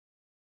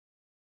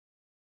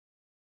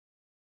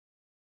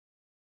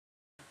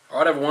All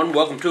right, everyone,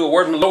 welcome to A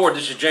Word from the Lord.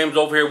 This is James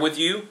over here with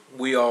you.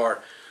 We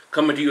are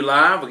coming to you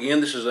live.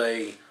 Again, this is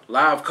a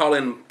live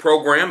call-in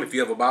program. If you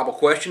have a Bible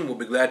question, we'll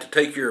be glad to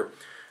take your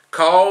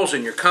calls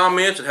and your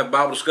comments and have a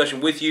Bible discussion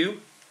with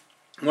you.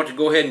 I want to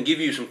go ahead and give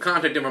you some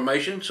contact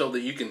information so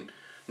that you can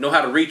know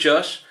how to reach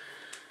us.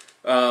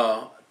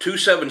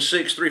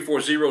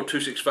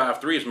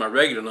 276-340-2653 is my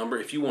regular number.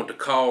 If you want to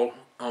call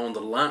on the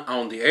line,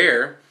 on the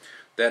air,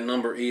 that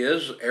number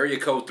is area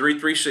code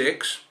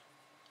 336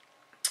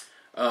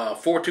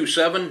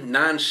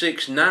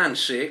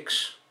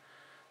 427-9696.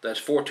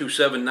 That's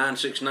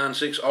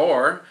 427-9696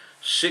 or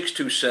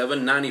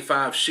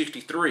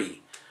 627-9563.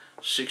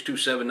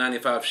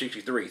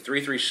 627-9563.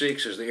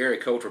 336 is the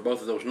area code for both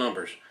of those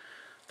numbers.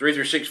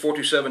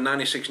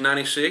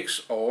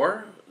 336-427-9696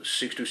 or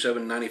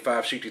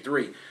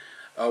 627-9563.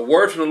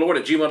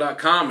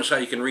 Wordfromthelord@gmail.com is how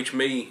you can reach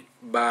me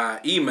by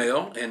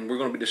email, and we're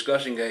going to be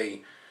discussing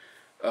a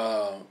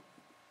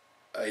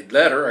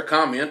letter, a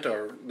comment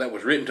that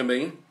was written to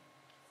me.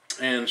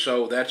 And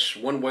so that's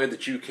one way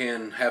that you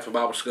can have a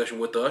Bible discussion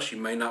with us. You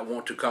may not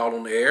want to call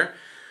on the air.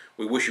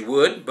 We wish you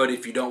would, but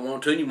if you don't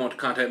want to, and you want to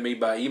contact me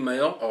by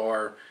email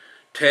or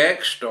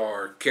text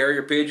or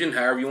carrier pigeon,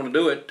 however you want to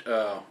do it,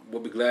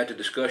 we'll be glad to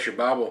discuss your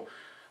Bible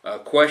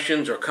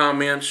questions or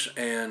comments,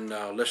 and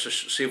let's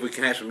just see if we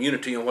can have some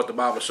unity on what the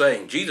Bible is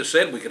saying. Jesus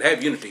said we could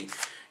have unity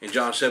in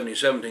John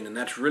 17:17, and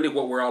that's really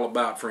what we're all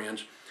about,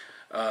 friends.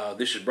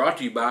 This is brought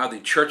to you by the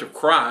Church of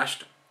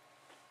Christ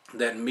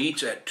that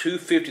meets at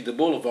 250 The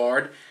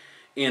Boulevard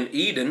in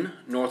Eden,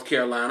 North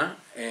Carolina,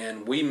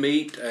 and we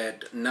meet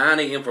at 9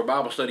 a.m. for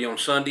Bible study on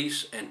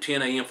Sundays and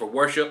 10 a.m. for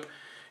worship,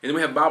 and then we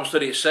have Bible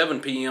study at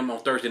 7 p.m. on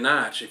Thursday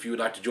nights if you would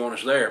like to join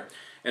us there.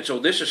 And so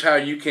this is how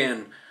you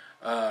can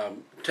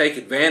take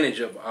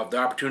advantage of the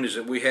opportunities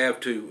that we have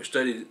to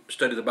study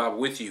the Bible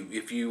with you.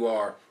 If you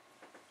are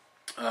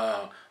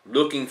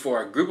looking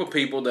for a group of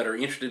people that are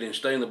interested in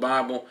studying the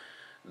Bible,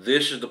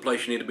 this is the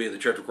place you need to be at the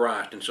Church of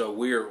Christ. And so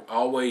we're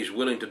always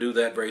willing to do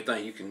that very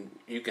thing.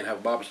 You can have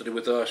a Bible study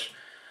with us.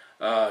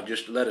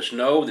 Just let us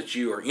know that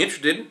you are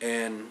interested,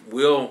 and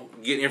we'll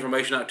get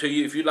information out to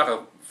you. If you'd like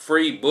a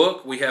free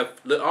book, we have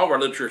all of our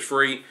literature is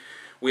free.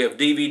 We have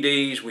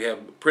DVDs, we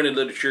have printed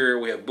literature,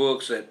 we have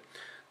books that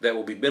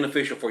will be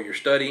beneficial for your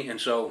study.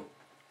 And so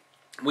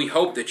we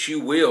hope that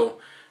you will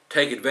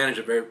take advantage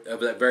of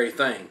that very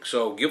thing.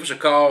 So give us a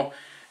call,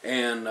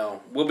 and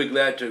we'll be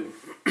glad to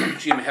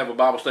have a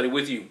Bible study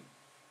with you.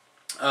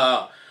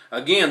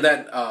 Again,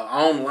 that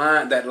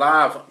that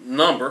live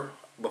number,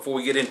 before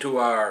we get into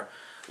our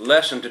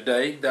lesson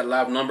today, that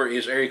live number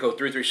is area code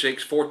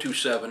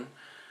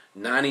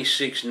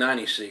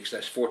 336-427-9696.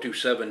 That's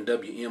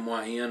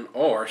 427-WMYN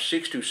or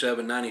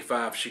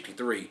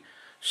 627-9563.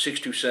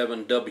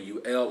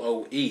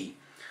 627-WLOE.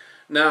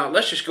 Now,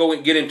 let's just go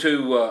and get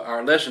into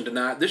our lesson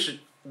tonight. This is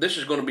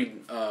going to be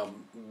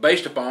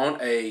based upon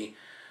a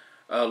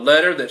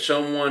letter that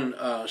someone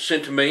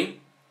sent to me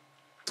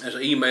as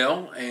an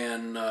email,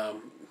 and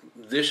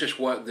this is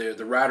what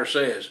the writer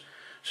says. It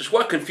says,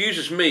 "What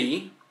confuses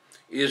me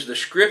is the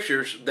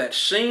scriptures that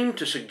seem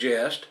to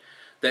suggest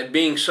that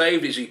being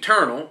saved is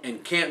eternal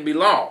and can't be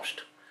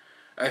lost.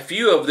 A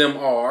few of them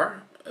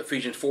are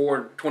Ephesians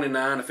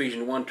 4:29,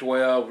 Ephesians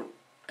 1:12,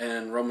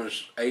 and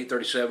Romans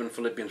 8:37,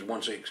 Philippians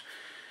 1:6.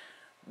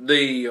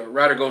 The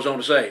writer goes on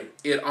to say,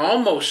 "It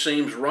almost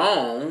seems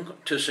wrong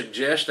to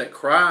suggest that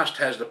Christ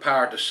has the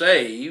power to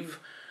save,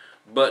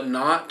 but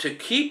not to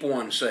keep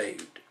one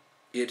saved.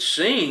 It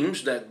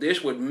seems that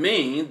this would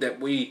mean that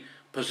we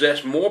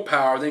possess more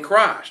power than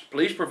Christ.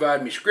 Please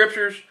provide me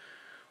scriptures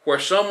where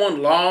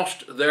someone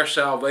lost their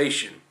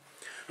salvation."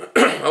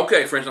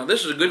 Okay, friends, now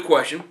this is a good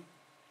question.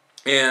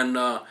 And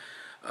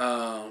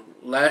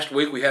last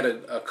week we had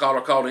a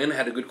caller called in and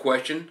had a good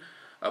question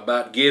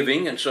about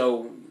giving. And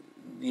so,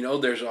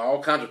 there's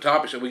all kinds of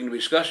topics that we can be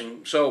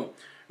discussing. So,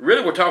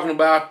 really we're talking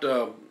about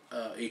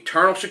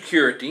eternal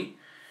security.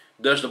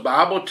 Does the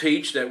Bible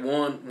teach that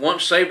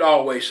once saved,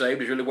 always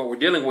saved is really what we're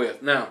dealing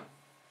with. Now,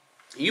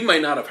 you may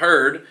not have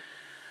heard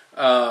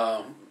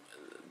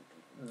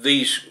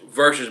these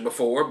verses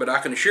before, but I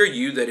can assure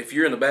you that if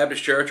you're in the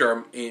Baptist church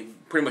or in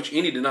pretty much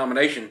any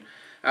denomination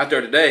out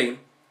there today,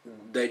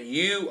 that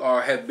you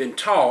have been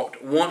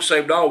taught once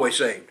saved, always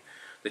saved.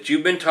 That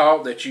you've been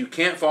taught that you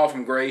can't fall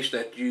from grace,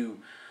 that you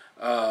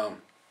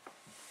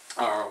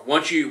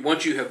once you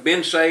have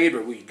been saved,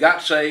 or we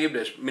got saved,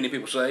 as many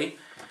people say,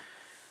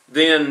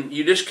 then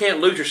you just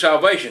can't lose your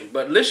salvation.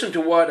 But listen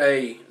to what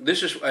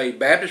this is a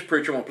Baptist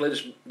preacher. I'm going to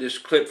play this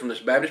clip from this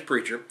Baptist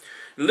preacher.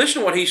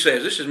 Listen to what he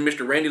says. This is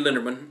Mr. Randy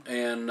Linderman,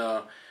 and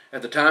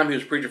at the time he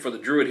was preaching for the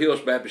Druid Hills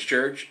Baptist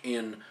Church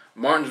in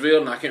Martinsville,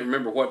 and I can't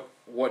remember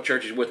what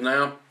church he's with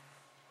now.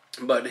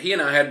 But he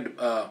and I had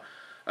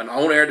an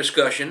on-air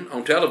discussion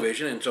on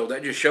television, and so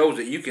that just shows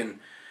that you can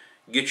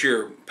get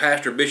your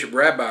pastor, bishop,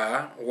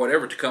 rabbi, or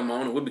whatever to come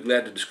on, and we'll be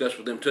glad to discuss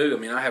with them too. I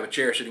mean, I have a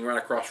chair sitting right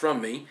across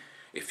from me.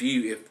 If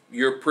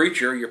your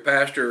preacher, your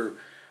pastor,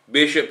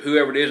 bishop,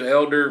 whoever it is,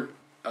 elder,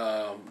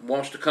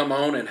 wants to come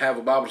on and have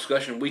a Bible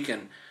discussion, we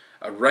can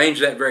arrange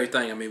that very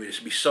thing. I mean,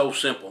 it'd be so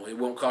simple. It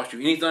won't cost you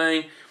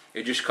anything.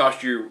 It just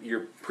costs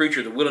your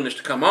preacher the willingness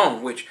to come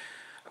on, which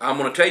I'm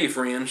going to tell you,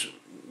 friends,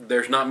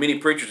 there's not many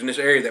preachers in this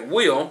area that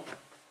will,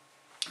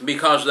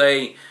 because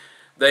they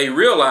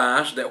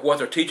realize that what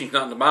they're teaching is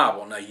not in the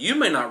Bible. Now, you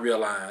may not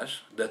realize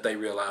that they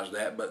realize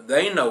that, but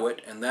they know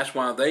it, and that's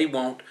why they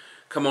won't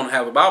come on and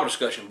have a Bible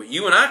discussion. But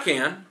you and I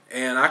can,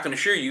 and I can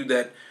assure you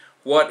that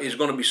what is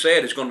going to be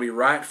said is going to be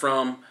right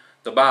from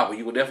the Bible.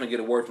 You will definitely get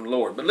a word from the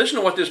Lord. But listen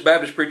to what this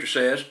Baptist preacher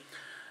says,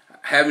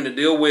 having to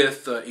deal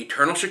with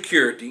eternal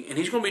security, and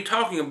he's going to be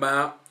talking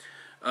about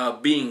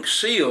being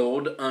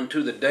sealed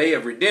unto the day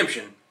of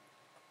redemption.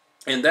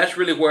 And that's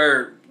really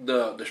where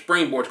the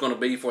springboard is going to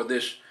be for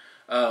this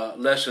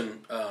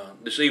lesson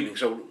this evening.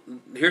 So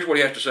here's what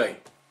he has to say.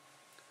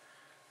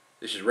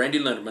 This is Randy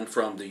Linderman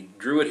from the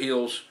Druid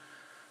Hills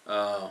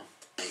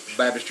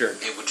Baptist Church.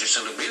 It would just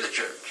simply be the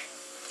church.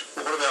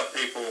 Well, what about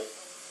people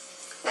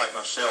like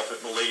myself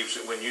that believes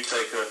that when you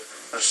take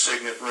a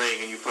signet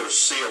ring and you put a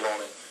seal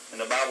on it, and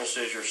the Bible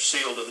says you're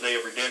sealed to the day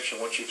of redemption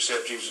once you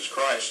accept Jesus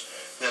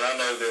Christ, then I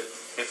know that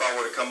if I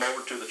were to come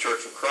over to the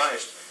Church of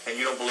Christ and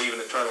you don't believe in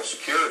eternal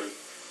security,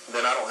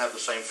 then I don't have the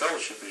same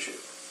fellowship as you.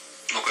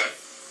 Okay.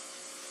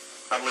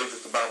 I believe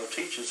that the Bible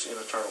teaches in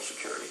eternal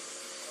security.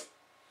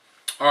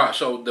 All right,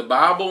 so the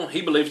Bible,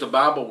 he believes the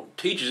Bible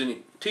teaches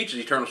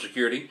eternal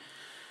security.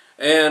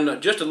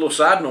 And just a little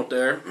side note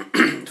there,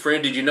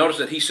 friend, did you notice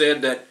that he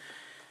said that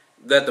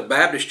the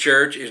Baptist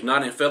church is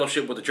not in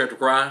fellowship with the Church of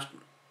Christ?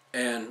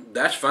 And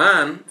that's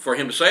fine for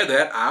him to say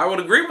that. I would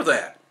agree with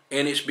that.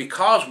 And it's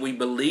because we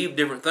believe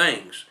different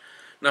things.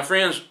 Now,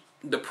 friends,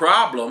 the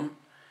problem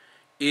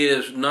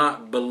is not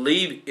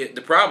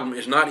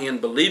in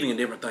believing in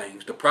different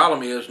things. The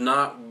problem is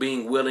not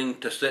being willing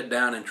to sit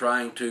down and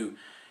trying to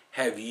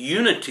have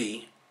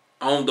unity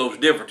on those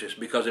differences.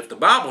 Because if the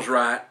Bible's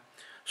right,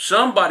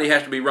 somebody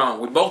has to be wrong.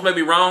 We both may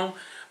be wrong,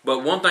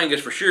 but one thing is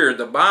for sure,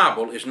 the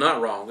Bible is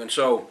not wrong. And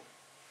so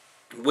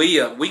we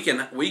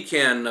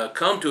can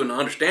come to an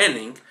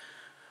understanding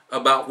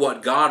about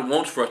what God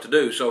wants for us to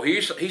do. So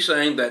he's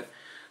saying that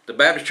the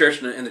Baptist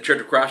Church and the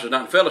Church of Christ is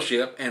not in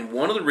fellowship, and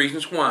one of the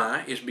reasons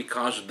why is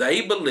because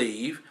they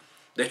believe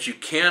that you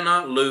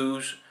cannot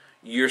lose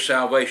your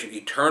salvation.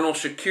 Eternal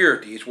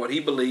security is what he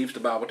believes the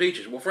Bible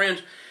teaches. Well,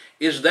 friends,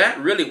 is that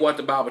really what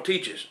the Bible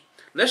teaches?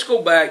 Let's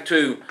go back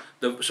to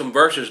some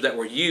verses that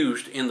were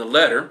used in the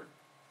letter,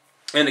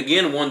 and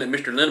again one that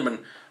Mr. Lindeman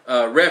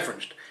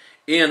referenced.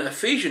 In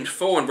Ephesians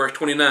 4 and verse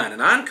 29,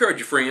 and I encourage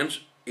you,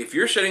 friends, if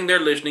you're sitting there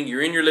listening,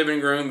 you're in your living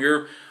room,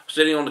 you're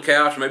sitting on the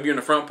couch, maybe you're in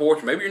the front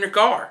porch, maybe you're in your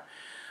car.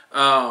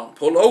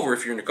 Pull over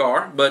if you're in the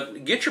car,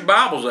 but get your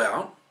Bibles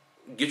out,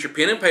 get your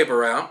pen and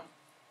paper out,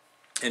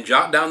 and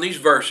jot down these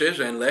verses,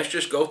 and let's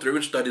just go through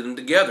and study them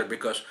together.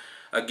 Because,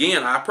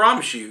 again, I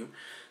promise you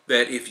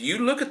that if you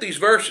look at these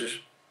verses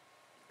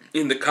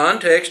in the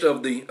context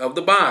of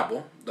the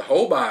Bible, the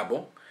whole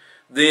Bible,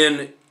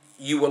 then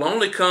you will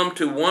only come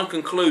to one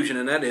conclusion,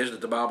 and that is that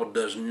the Bible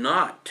does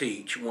not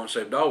teach once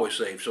saved, always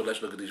saved. So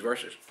let's look at these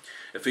verses.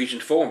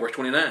 Ephesians 4 and verse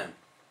 29.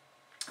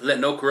 Let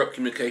no corrupt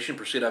communication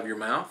proceed out of your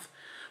mouth,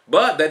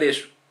 but that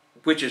is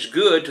which is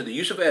good to the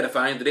use of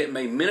edifying, that it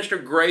may minister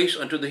grace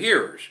unto the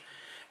hearers.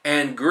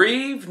 And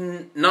grieve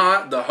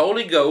not the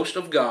Holy Ghost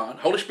of God,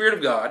 Holy Spirit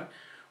of God,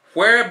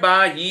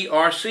 whereby ye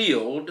are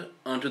sealed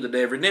unto the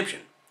day of redemption.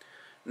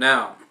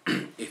 Now,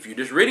 if you're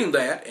just reading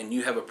that and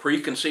you have a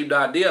preconceived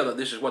idea that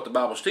this is what the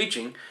Bible's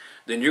teaching,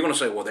 then you're going to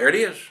say, well, there it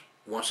is.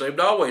 Once saved,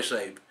 always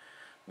saved.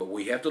 But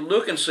we have to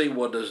look and see,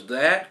 well, does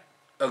that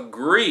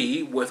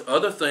agree with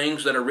other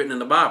things that are written in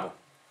the Bible?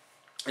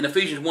 In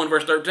Ephesians 1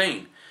 verse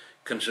 13,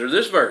 consider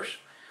this verse.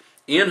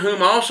 In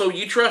whom also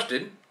ye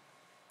trusted,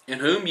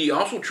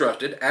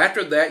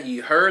 after that ye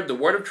heard the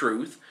word of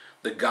truth,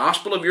 the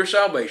gospel of your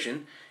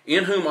salvation,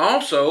 in whom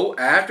also,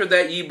 after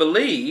that ye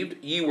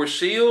believed, ye were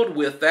sealed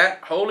with that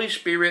Holy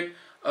Spirit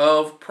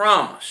of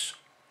promise.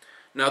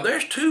 Now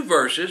there's two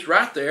verses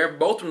right there,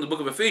 both from the book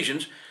of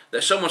Ephesians,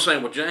 that someone's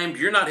saying, well, James,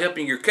 you're not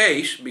helping your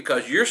case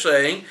because you're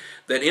saying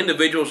that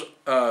individuals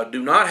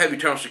do not have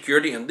eternal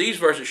security, and these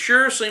verses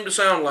sure seem to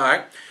sound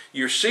like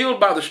you're sealed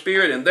by the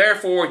Spirit and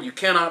therefore you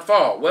cannot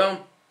fall.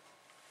 Well,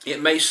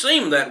 it may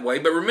seem that way,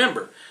 but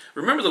remember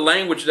the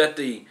language that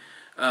the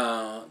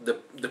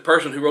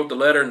person who wrote the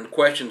letter and the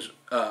questions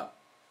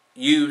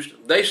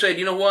used. They said,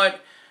 you know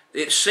what?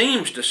 It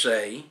seems to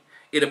say,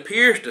 it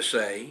appears to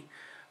say,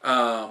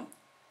 well,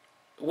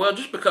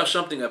 just because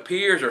something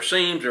appears or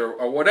seems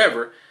or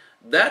whatever,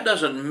 that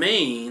doesn't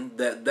mean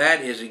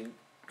that is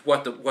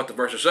what the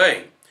verse is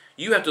saying.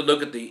 You have to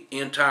look at the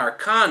entire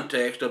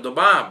context of the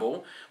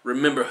Bible.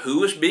 Remember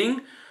who is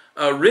being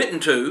written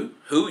to.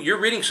 Who you're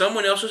reading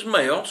someone else's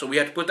mail, so we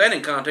have to put that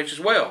in context as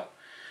well.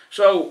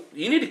 So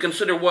you need to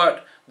consider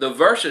what the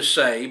verses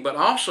say, but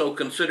also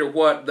consider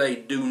what they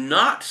do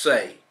not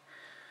say.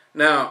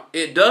 Now,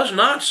 it does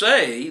not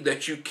say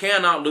that you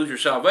cannot lose your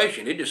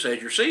salvation. It just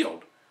says you're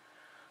sealed.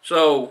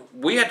 So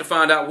we have to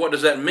find out, what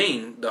does that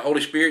mean? The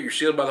Holy Spirit, you're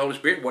sealed by the Holy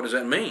Spirit, what does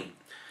that mean?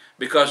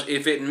 Because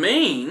if it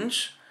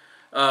means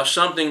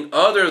something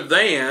other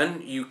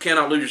than you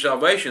cannot lose your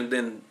salvation,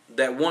 then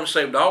that once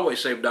saved, always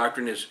saved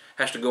doctrine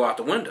has to go out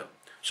the window.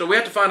 So we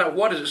have to find out,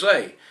 what does it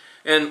say?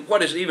 And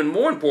what is even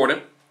more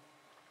important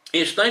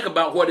is think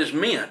about what is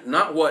meant,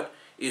 not what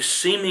is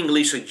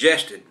seemingly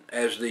suggested,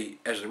 as the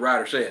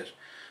writer says.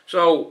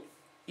 So,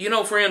 you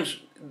know, friends,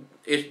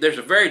 there's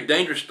a very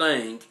dangerous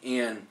thing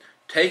in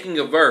taking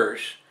a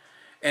verse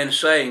and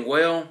saying,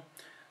 well,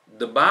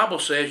 the Bible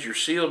says you're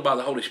sealed by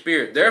the Holy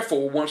Spirit,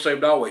 therefore once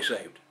saved, always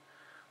saved.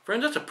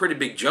 Friends, that's a pretty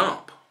big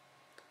jump.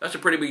 That's a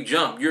pretty big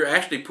jump. You're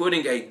actually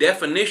putting a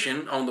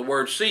definition on the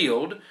word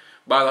sealed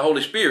by the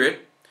Holy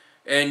Spirit,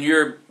 and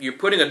you're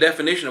putting a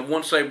definition of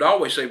once saved,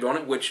 always saved on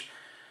it, which,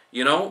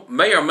 you know,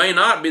 may or may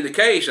not be the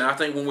case. And I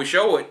think when we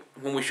show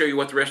you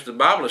what the rest of the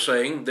Bible is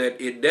saying,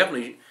 that it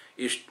definitely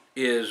is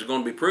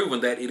going to be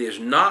proven that it is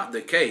not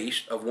the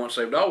case of once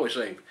saved, always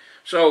saved.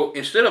 So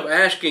instead of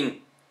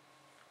asking,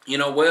 you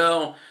know,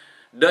 well,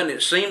 doesn't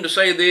it seem to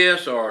say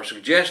this or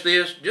suggest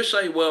this, just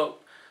say, well,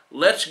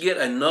 let's get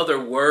another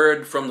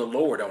word from the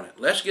Lord on it.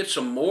 Let's get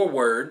some more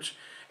words,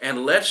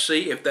 and let's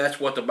see if that's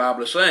what the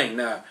Bible is saying.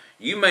 Now,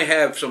 you may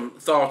have some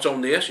thoughts on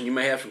this, and you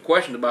may have some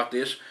questions about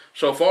this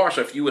so far.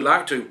 So if you would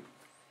like to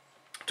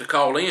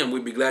call in,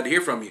 we'd be glad to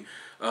hear from you.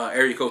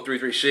 Area code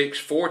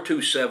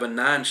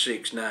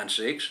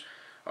 336-427-9696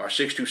 or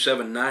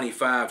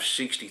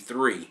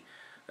 627-9563.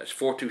 That's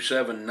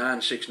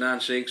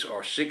 427-9696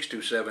 or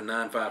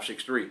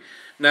 627-9563.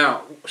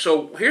 Now,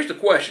 so here's the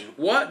question.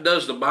 What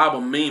does the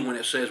Bible mean when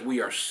it says we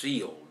are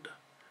sealed?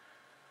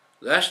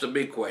 That's the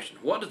big question.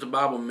 What does the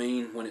Bible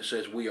mean when it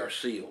says we are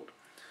sealed?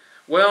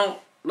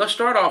 Well, let's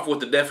start off with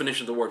the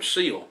definition of the word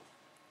seal.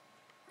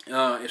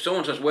 If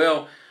someone says,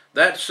 well,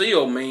 that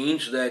seal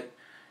means that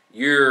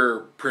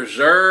you're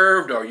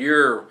preserved or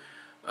you're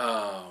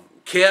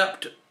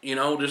kept, you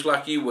know, just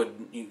like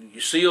you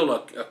seal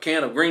a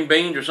can of green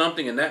beans or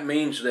something, and that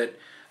means that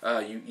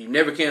you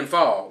never can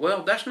fall.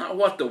 Well, that's not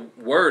what the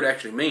word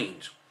actually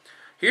means.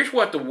 Here's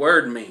what the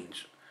word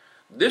means.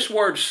 This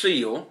word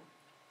seal,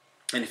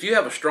 and if you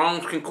have a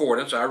Strong's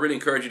Concordance, I really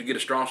encourage you to get a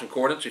Strong's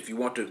Concordance if you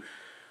want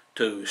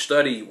to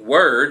study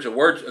words. A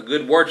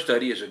good word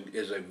study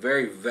is a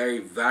very, very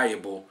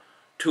valuable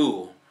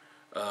tool.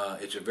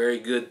 It's a very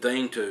good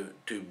thing to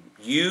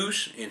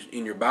use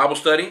in your Bible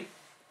study.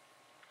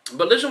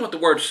 But listen what the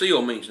word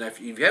seal means. Now, if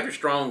you have your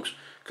Strong's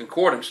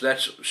Concordance,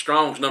 that's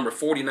Strong's number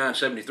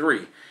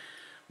 4973.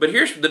 But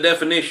here's the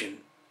definition.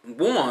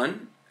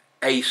 1,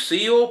 a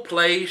seal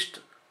placed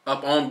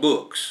upon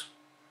books.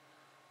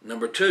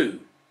 Number 2,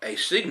 a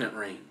signet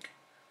ring.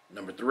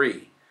 Number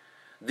 3,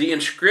 the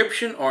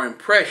inscription or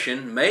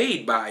impression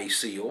made by a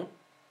seal.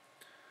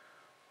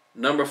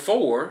 Number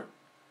 4,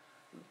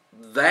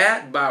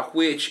 that by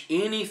which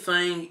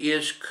anything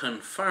is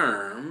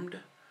confirmed,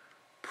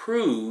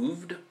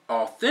 proved,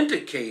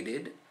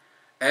 authenticated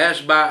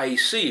as by a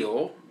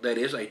seal, that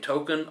is a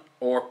token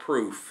or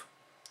proof.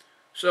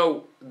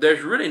 So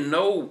there's really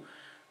no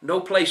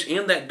place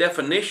in that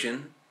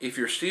definition, if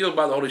you're sealed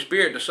by the Holy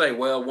Spirit, to say,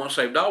 well, once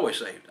saved, always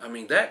saved. I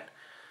mean, that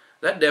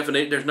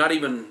definition, there's not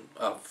even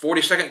a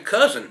 42nd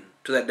cousin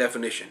to that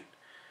definition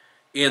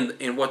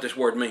in what this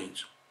word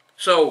means.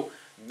 So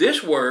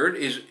this word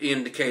is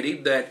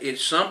indicating that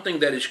it's something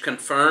that is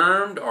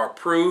confirmed or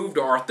proved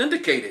or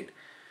authenticated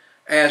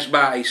as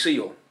by a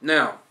seal.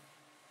 Now,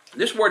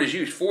 this word is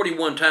used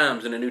 41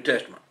 times in the New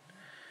Testament.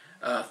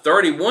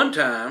 31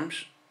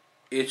 times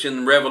it's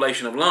in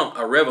Revelation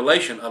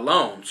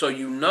alone. So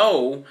you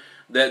know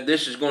that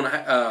this is going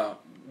to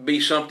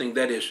be something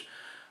that is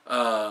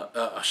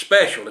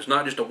special. It's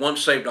not just a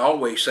once saved,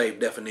 always saved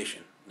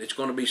definition. It's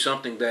going to be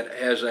something that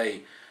has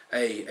a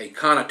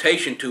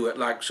connotation to it,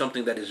 like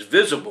something that is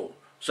visible,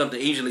 something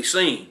easily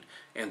seen.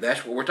 And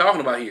that's what we're talking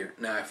about here.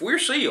 Now, if we're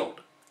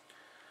sealed,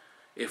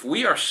 if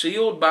we are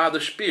sealed by the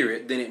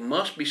Spirit, then it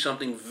must be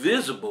something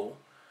visible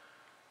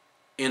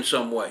in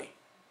some way,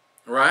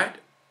 right?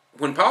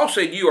 When Paul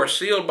said you are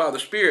sealed by the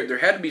Spirit, there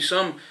had to be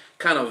some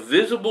kind of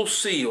visible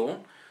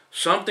seal,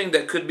 something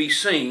that could be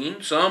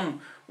seen,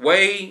 some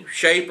way,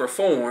 shape, or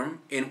form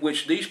in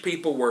which these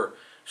people were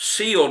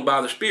sealed by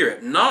the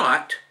Spirit,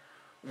 not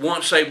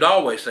once saved,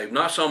 always saved,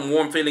 not some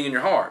warm feeling in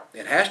your heart.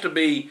 It has to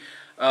be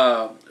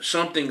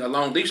something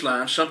along these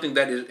lines, something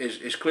that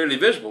is clearly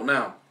visible.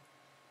 Now,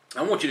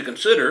 I want you to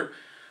consider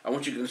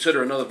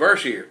another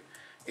verse here.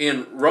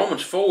 In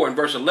Romans 4 and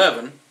verse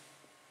 11,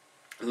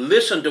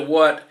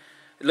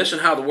 listen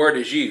how the word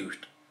is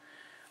used.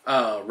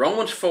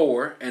 Romans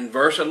 4 and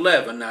verse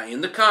 11. Now,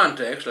 in the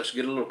context, let's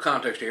get a little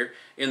context here.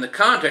 In the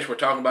context, we're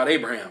talking about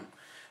Abraham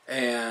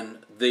and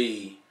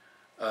the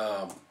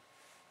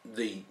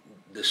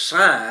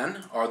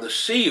sign or the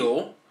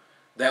seal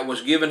that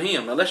was given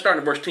him. Now, let's start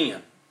in verse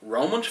 10.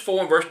 Romans 4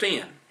 and verse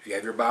 10. If you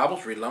have your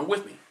Bibles, read along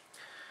with me.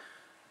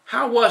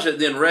 How was it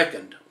then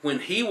reckoned when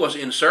he was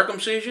in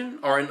circumcision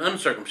or in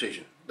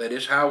uncircumcision? That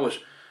is, how was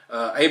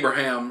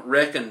Abraham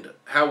reckoned?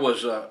 How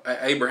was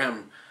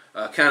Abraham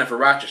counted for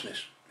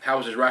righteousness? How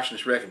was his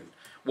righteousness reckoned?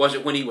 Was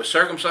it when he was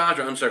circumcised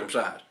or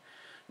uncircumcised?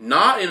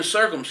 not in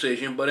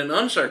circumcision, but in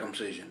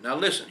uncircumcision. Now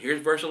listen,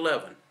 here's verse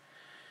 11.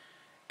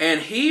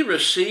 And he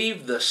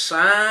received the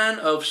sign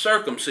of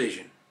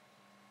circumcision,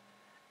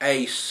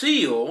 a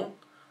seal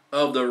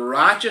of the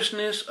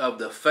righteousness of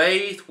the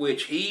faith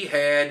which he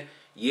had,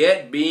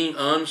 yet being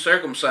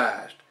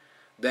uncircumcised,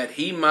 that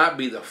he might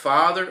be the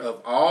father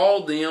of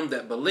all them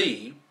that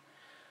believe,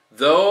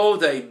 though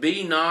they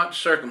be not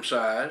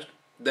circumcised,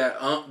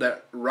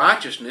 that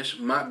righteousness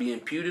might be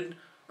imputed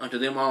unto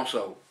them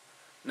also.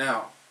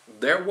 Now,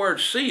 their word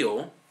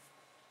seal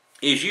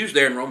is used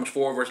there in Romans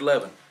 4 verse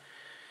 11.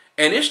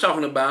 And it's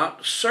talking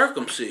about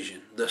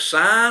circumcision. The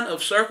sign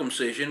of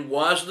circumcision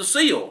was the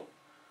seal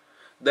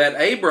that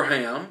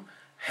Abraham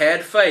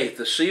had faith,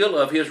 the seal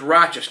of his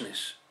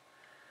righteousness.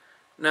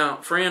 Now,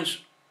 friends,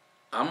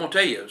 I'm going to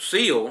tell you,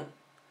 seal,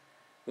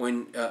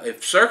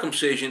 if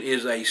circumcision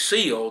is a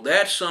seal,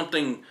 that's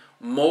something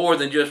more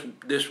than just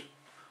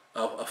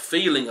a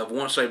feeling of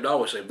once saved,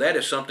 always saved. That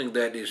is something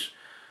that is,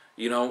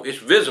 it's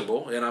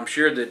visible, and I'm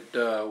sure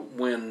that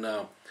when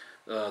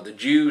the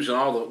Jews and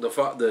all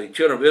the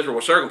children of Israel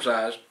were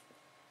circumcised,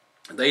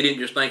 they didn't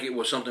just think it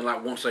was something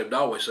like once saved,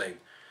 always saved.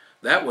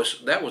 That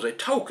was a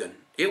token.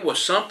 It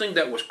was something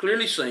that was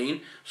clearly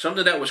seen,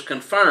 something that was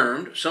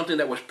confirmed, something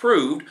that was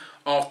proved,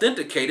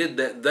 authenticated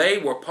that they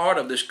were part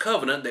of this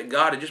covenant that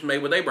God had just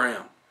made with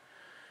Abraham.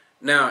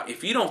 Now,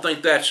 if you don't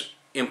think that's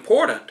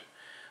important,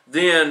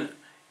 then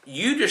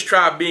you just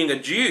try being a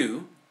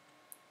Jew,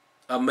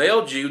 a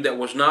male Jew that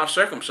was not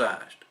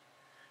circumcised.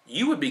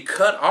 You would be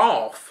cut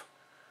off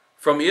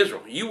from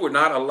Israel. You were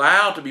not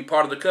allowed to be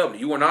part of the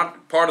covenant. You were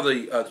not part of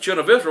the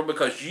children of Israel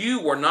because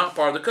you were not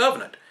part of the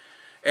covenant.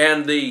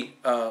 And the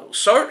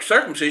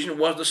circumcision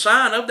was the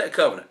sign of that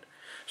covenant.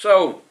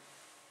 So,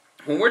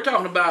 when we're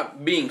talking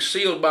about being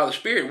sealed by the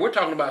Spirit, we're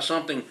talking about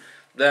something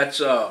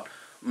that's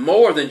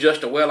more than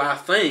just I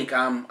think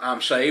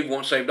I'm saved,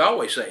 once saved,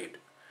 always saved.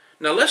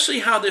 Now, let's see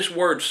how this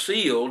word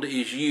sealed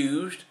is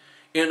used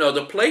in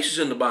other places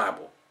in the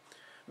Bible.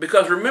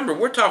 Because remember,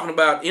 we're talking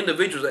about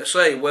individuals that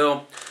say,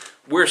 well,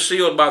 we're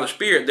sealed by the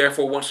Spirit,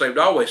 therefore once saved,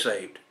 always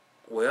saved.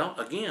 Well,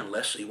 again,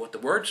 let's see what the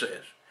Word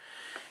says.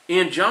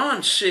 In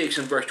John 6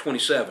 and verse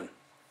 27,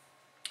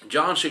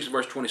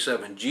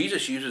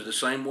 Jesus uses the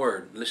same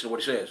word. Listen to what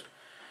he says.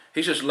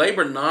 He says,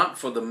 labor not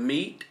for the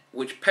meat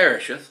which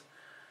perisheth,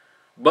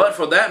 but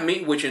for that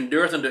meat which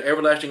endureth unto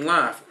everlasting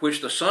life,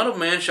 which the Son of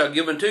Man shall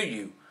give unto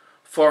you.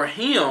 For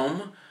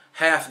him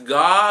hath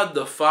God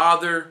the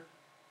Father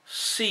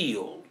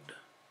sealed.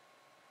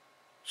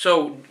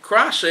 So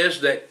Christ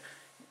says that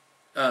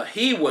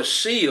he was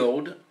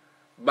sealed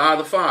by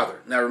the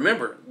Father. Now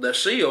remember, the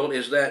seal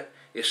is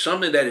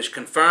something that is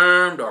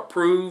confirmed or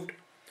proved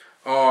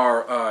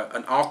or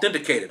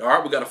authenticated. All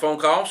right, we got a phone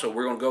call, so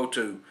we're going to go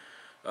to.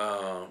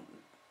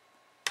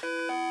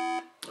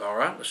 All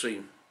right, let's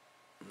see.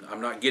 I'm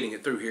not getting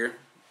it through here.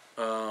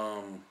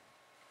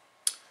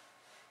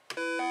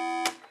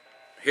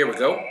 Here we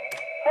go.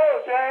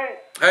 Hello, James.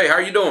 Hey, how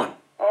are you doing?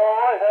 All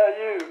right, how are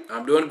you?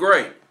 I'm doing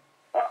great.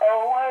 I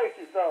want to ask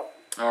you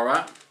something. All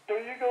right. Do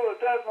you go to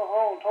nursing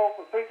home, talk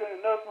to people in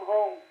the nursing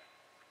home?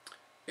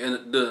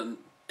 And the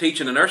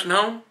teaching the nursing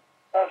home?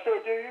 I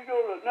said, do you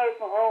go to the nursing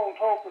home,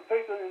 talk to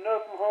people in the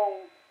nursing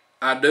home?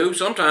 I do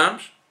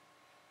sometimes.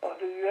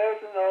 Do you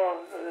ask them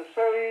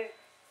say?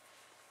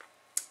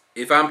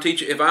 If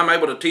I'm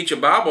able to teach a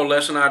Bible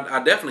lesson,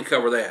 I definitely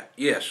cover that.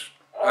 Yes,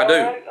 I do.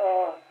 Right,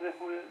 if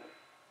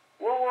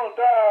we want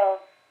to die,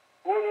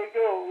 where they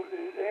go?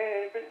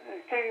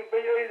 It can't be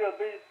either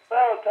be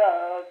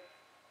baptized.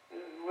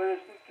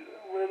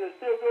 Will they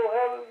still go to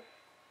heaven?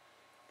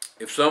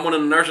 If someone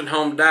in a nursing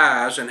home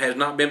dies and has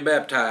not been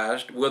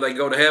baptized, will they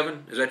go to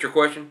heaven? Is that your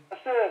question? I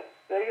said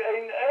they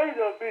ain't able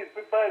to be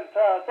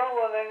baptized.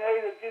 Someone ain't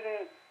able to get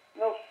in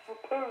no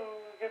pool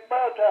to get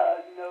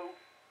baptized,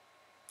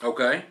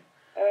 Okay.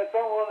 And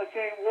someone that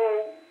can't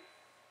walk,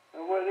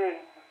 and where they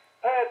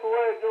pass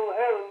away to go to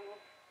heaven.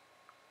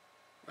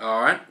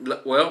 All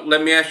right. Well,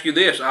 let me ask you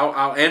this.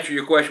 I'll answer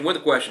your question with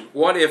a question.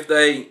 What if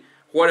they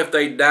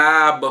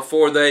die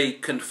before they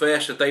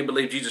confess that they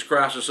believe Jesus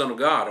Christ is the Son of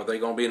God? Are they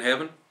going to be in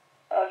heaven?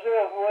 I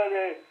said, well,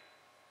 they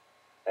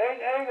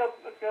ain't going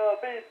to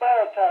be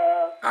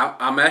baptized.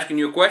 I'm asking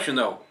you a question,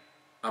 though.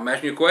 I'm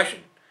asking you a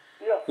question.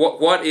 Yeah.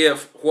 What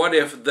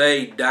if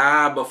they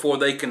die before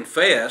they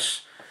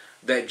confess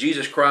that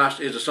Jesus Christ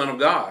is the Son of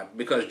God?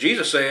 Because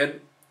Jesus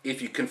said,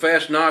 if you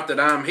confess not that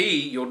I'm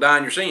He, you'll die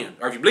in your sins.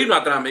 Or if you believe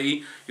not that I'm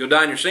He, you'll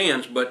die in your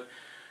sins. But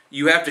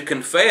you have to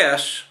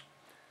confess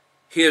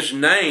His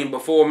name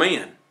before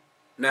men.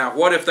 Now,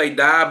 what if they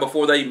die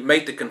before they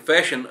make the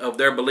confession of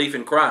their belief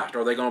in Christ?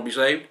 Are they going to be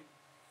saved?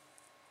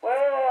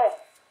 Well,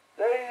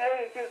 they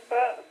ain't get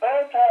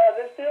baptized.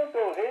 They still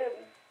go to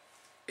heaven.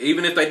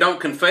 Even if they don't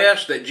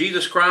confess that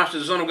Jesus Christ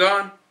is the Son of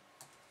God?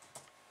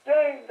 They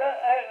ain't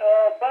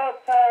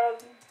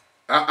baptized.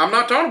 I'm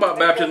not talking about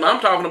baptism. I'm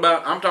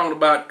talking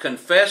about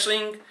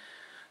confessing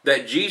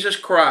that Jesus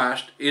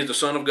Christ is the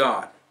Son of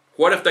God.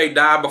 What if they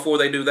die before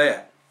they do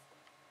that?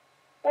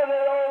 Well, they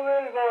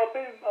already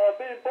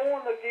been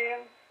born again,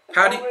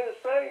 How do you, already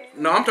saved.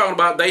 no, I'm talking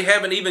about they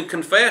haven't even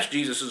confessed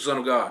Jesus as the Son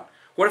of God.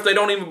 What if they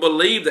don't even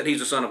believe that He's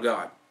the Son of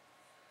God?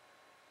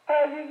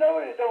 How do you know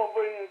they don't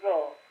believe in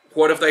God?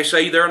 What if they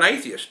say they're an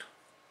atheist?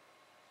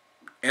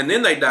 And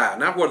then they die.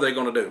 Now what are they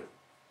going to do?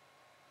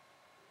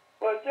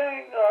 Well,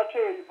 James, I'll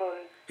tell you,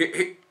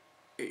 buddy.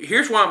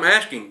 Here's why I'm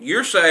asking.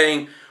 You're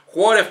saying,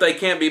 what if they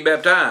can't be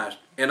baptized?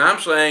 And I'm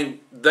saying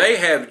they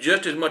have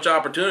just as much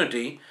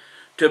opportunity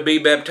to be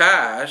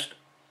baptized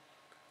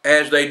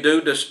as they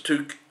do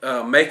to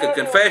make a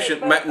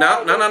confession. No,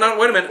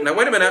 wait a minute. Now,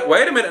 wait a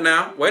minute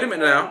now. I have waited in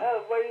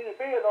the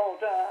bed all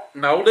the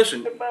time. No,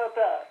 listen. Get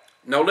baptized.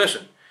 No,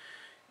 listen.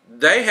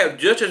 They have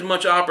just as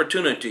much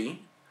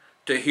opportunity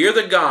to hear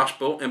the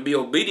gospel and be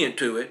obedient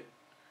to it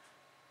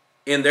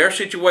in their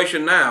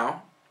situation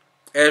now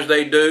as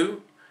they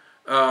do,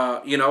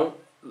 in the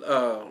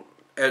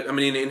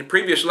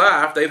previous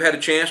life, they've had a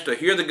chance to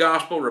hear the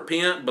gospel,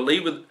 repent,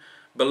 believe,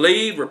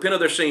 repent of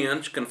their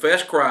sins,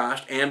 confess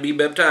Christ, and be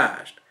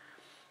baptized.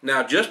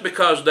 Now, just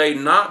because they're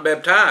not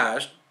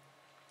baptized,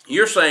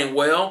 you're saying,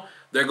 well,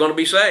 they're going to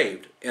be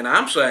saved. And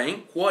I'm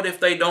saying, what if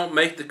they don't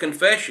make the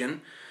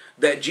confession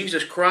that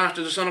Jesus Christ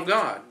is the Son of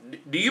God?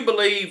 Do you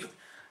believe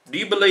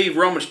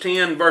Romans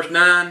 10, verse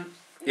 9?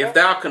 Yes. If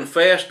thou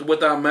confess with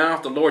thy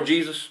mouth the Lord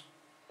Jesus?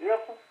 Yes,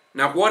 sir.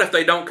 Now, what if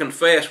they don't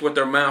confess with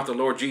their mouth the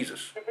Lord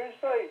Jesus? To be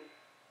saved.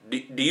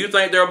 Do you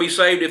think they'll be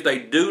saved if they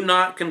do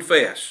not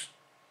confess?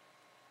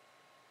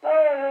 No,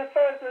 in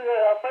fact,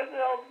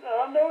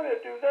 I know they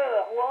do that.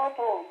 That's what I'm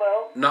talking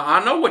about. Now,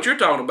 I know what you're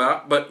talking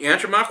about, but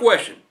answer my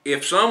question.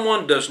 If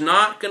someone does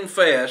not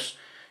confess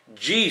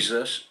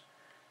Jesus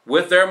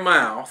with their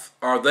mouth,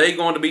 are they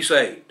going to be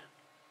saved?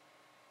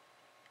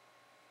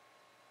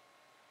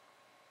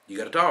 You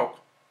got to talk.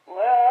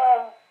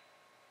 Well,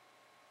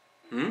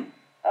 Hmm?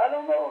 I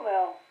don't know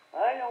now.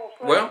 I ain't gonna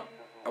say.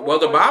 Well,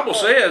 the Bible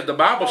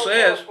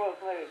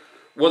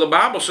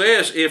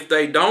says, if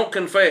they don't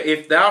confess,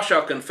 if thou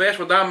shalt confess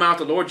with thy mouth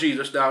the Lord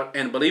Jesus,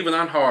 and believe in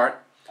thine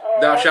heart,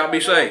 thou shalt be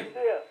saved.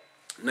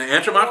 Now,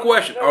 answer my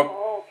question. King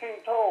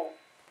Tom.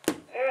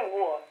 And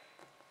what?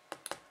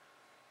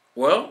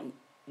 Well,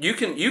 you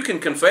can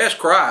confess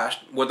Christ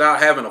without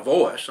having a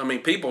voice. I mean,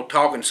 people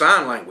talk in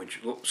sign language.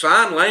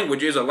 Sign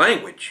language is a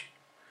language.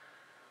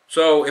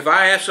 So if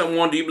I ask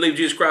someone, do you believe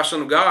Jesus Christ,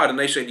 Son of God, and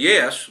they said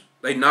yes,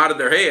 they nodded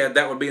their head,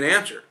 that would be an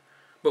answer.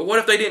 But what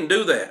if they didn't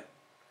do that?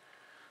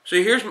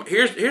 See, here's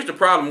the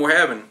problem we're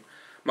having,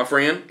 my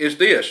friend, is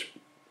this.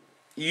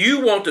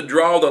 You want to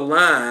draw the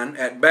line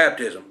at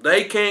baptism.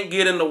 They can't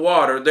get in the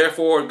water,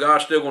 therefore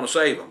God's still going to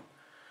save them.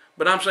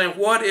 But I'm saying,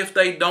 what if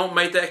they don't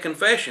make that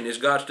confession? Is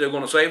God still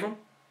going to save them?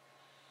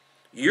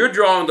 You're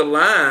drawing the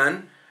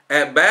line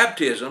at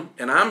baptism,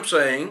 and I'm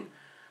saying,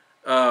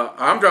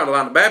 I'm drawing the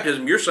line at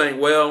baptism. You're saying,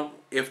 well,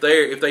 if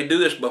they do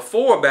this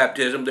before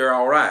baptism, they're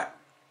all right.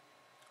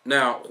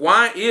 Now,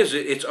 why is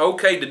it's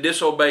okay to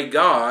disobey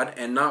God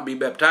and not be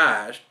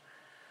baptized,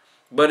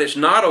 but it's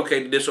not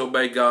okay to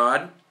disobey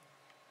God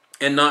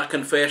and not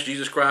confess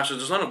Jesus Christ as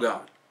the Son of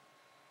God?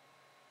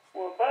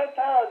 Well,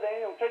 baptized,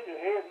 they ain't gonna take your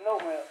head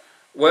nowhere.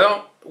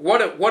 Well,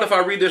 what if I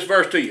read this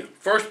verse to you?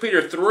 1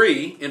 Peter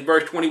 3 in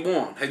verse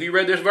 21. Have you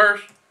read this verse?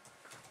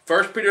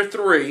 1 Peter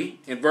 3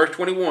 in verse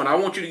 21. I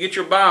want you to get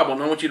your Bible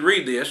and I want you to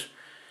read this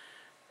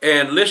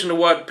and listen to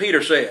what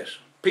Peter says.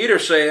 Peter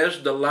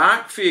says, the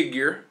like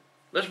figure,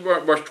 let's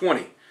verse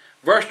 20.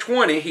 Verse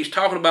 20, he's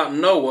talking about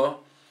Noah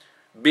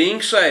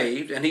being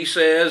saved, and he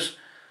says,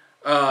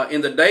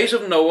 in the days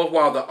of Noah,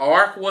 while the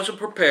ark was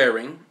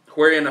preparing,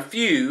 wherein a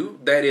few,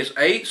 that is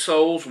 8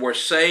 souls, were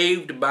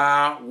saved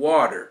by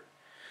water.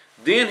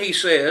 Then he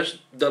says,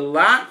 the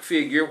like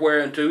figure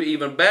whereunto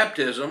even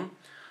baptism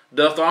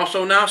doth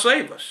also now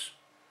save us.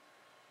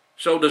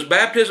 So does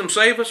baptism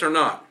save us or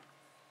not?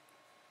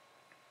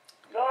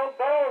 No,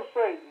 God's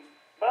saving.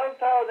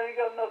 Baptized ain't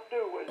got nothing to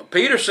do with it.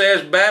 Peter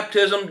says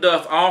baptism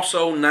doth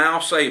also now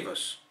save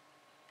us.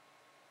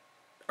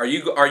 Are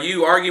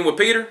you arguing with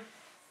Peter?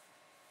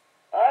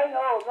 I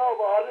know, but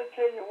I didn't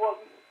tell you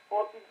what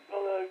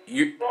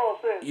God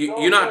said.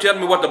 You're not telling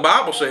me what the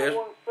Bible says.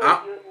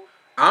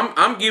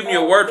 I'm giving you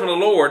a word from the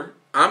Lord.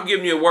 I'm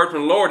giving you a word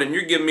from the Lord, and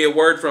you're giving me a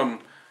word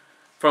from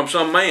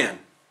some man.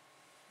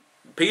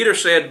 Peter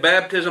said,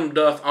 baptism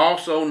doth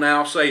also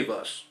now save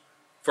us.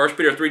 1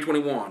 Peter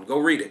 3:21. Go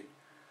read it.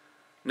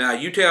 Now,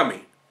 you tell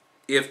me,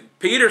 if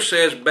Peter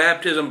says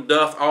baptism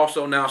doth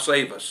also now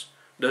save us,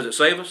 does it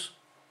save us?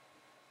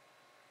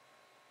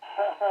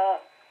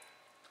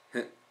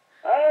 I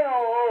don't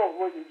know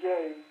what you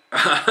gave.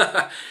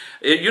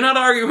 You're not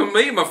arguing with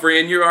me, my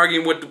friend. You're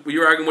arguing with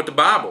the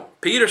Bible.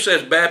 Peter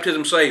says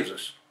baptism saves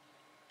us,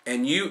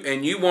 and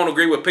you won't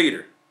agree with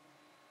Peter.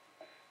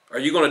 Are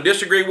you going to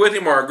disagree with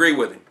him or agree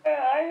with him?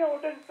 Yeah, I ain't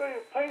gonna disagree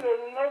with Peter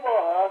and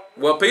nobody.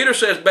 Well, Peter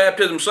says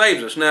baptism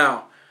saves us.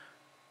 Now,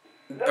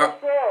 That's right.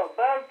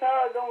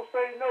 Baptized don't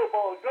save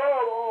nobody. God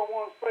the only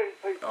one saves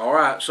people. all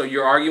right, so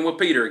you're arguing with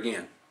Peter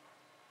again.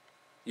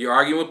 You're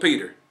arguing with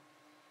Peter,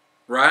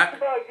 right?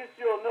 Somebody get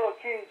you another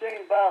King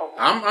James Bible.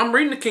 I'm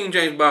reading the King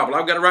James Bible.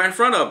 I've got it right in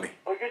front of me.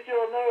 Or get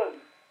you another.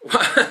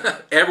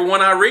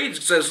 Everyone I read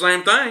says the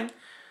same thing.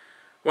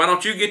 Why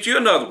don't you get you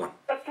another one?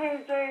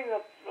 King James,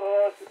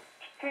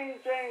 King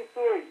James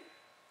 3.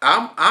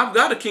 I've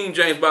got a King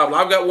James Bible.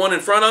 I've got one in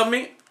front of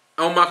me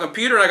on my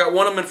computer, and I got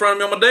one of them in front of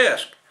me on my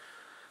desk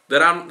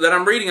that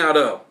I'm reading out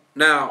of.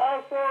 Now,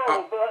 I saw,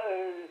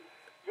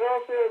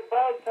 God said,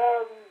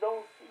 baptizing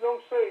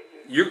don't save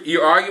you.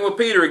 you're arguing with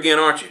Peter again,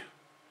 aren't you?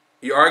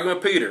 You're arguing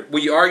with Peter.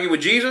 Will you argue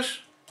with Jesus?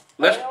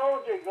 I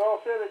told you, God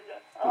said,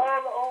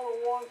 I'm the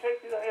only one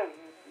take you to heaven.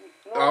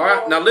 No All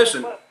right, one now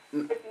listen. take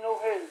you no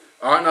heaven.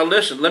 All right, now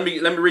listen. Let me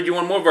read you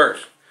one more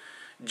verse.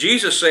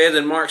 Jesus says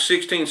in Mark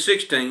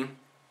 16:16.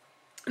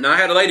 Now I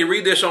had a lady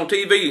read this on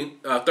TV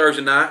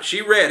Thursday night.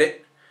 She read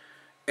it,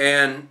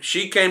 and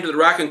she came to the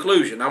right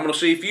conclusion. I'm going to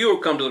see if you will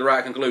come to the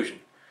right conclusion.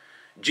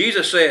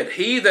 Jesus said,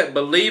 "He that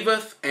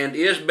believeth and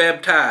is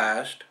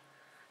baptized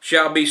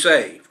shall be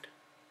saved."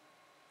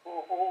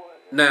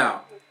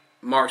 Now,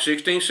 Mark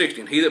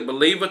 16:16. He that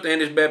believeth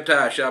and is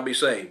baptized shall be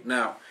saved.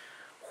 Now,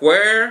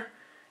 where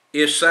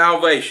is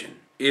salvation?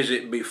 Is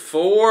it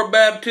before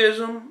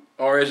baptism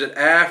or is it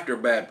after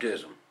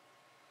baptism?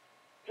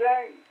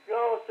 James,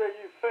 God said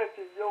you fetch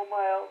in your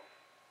mouth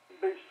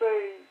and be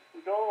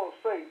saved. God will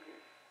save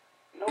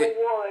you. No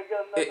water ain't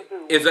got nothing to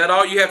do with it. Is that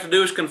all you have to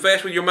do is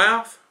confess with your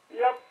mouth?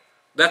 Yep.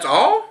 That's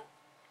all?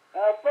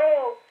 I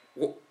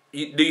thought,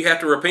 Do you have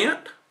to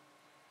repent?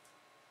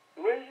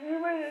 when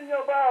you read in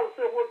your Bible,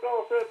 said what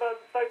God said about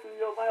faith in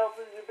your mouth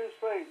and you be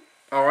saved.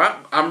 All right,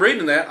 I'm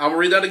reading that. I'm going to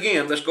read that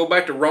again. Let's go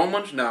back to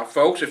Romans. Now,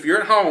 folks, if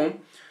you're at home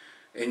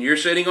and you're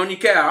sitting on your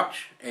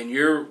couch and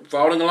you're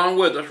following along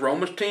with us,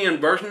 Romans 10,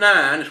 verse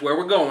 9 is where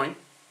we're going.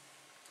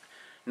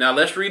 Now,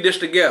 let's read this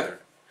together.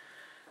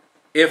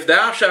 If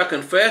thou shalt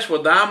confess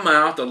with thy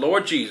mouth the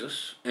Lord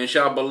Jesus, and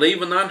shalt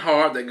believe in thine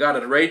heart that God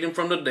hath raised him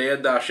from the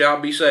dead, thou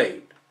shalt be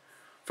saved.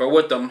 For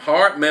with the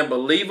heart man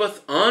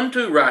believeth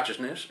unto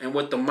righteousness, and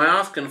with the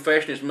mouth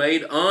confession is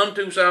made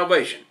unto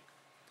salvation.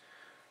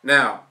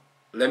 Now,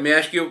 let me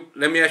ask you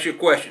a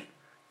question.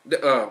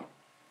 I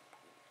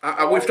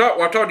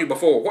talked to you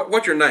before.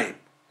 What's your name?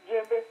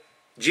 Jimmy?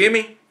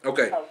 Jimmy?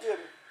 Okay. Oh, Jimmy.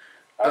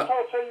 I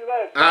talked to you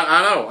last time.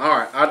 I know. All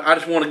right. I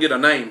just want to get a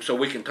name so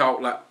we can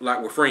talk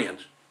like we're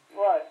friends.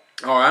 Right.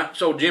 All right.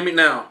 So, Jimmy,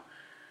 now,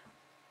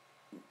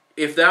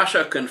 if thou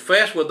shalt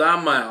confess with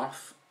thy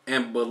mouth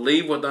and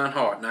believe with thine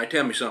heart. Now,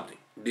 tell me something.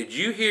 Did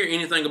you hear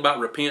anything about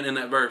repent in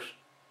that verse?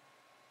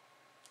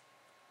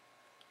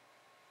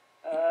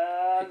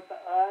 I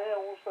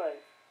don't want to say.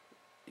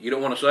 You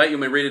don't want to say it? You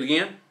want me to read it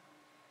again?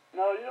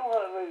 No, you don't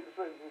have to read the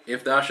scripture.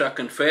 If thou shalt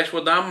confess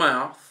with thy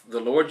mouth the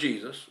Lord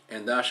Jesus,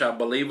 and thou shalt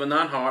believe in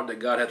thine heart that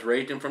God hath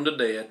raised him from the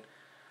dead,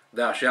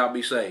 thou shalt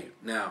be saved.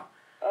 Now,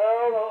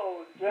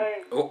 Oh, no,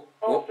 James.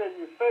 God said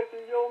you faith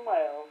in your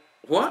mouth.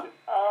 what?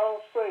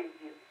 I'll save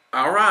you.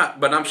 All right,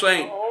 but I'm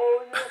saying,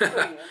 All your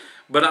sins.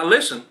 but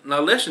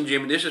now listen,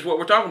 Jimmy, this is what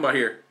we're talking about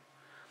here.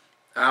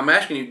 I'm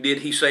asking you, did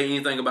he say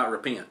anything about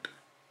repent?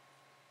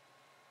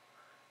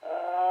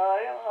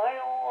 I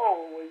don't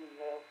always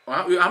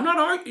know. I'm not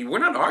arguing. We're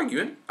not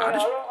arguing. I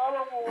don't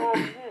want to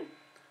argue you.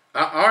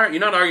 All right, you're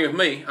not arguing with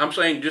me. I'm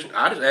saying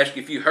I just asked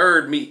you if you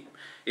heard me,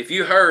 if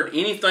you heard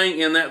anything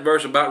in that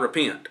verse about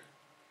repent.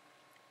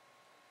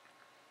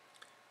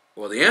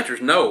 Well, the answer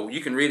is no.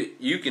 You can read it.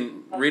 You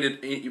can read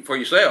it for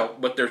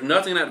yourself. But there's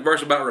nothing in that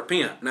verse about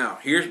repent. Now,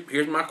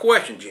 here's my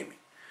question, Jimmy.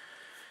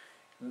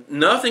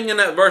 Nothing in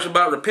that verse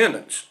about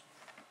repentance.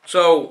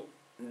 So,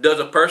 does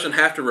a person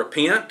have to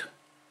repent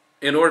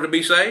in order to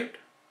be saved?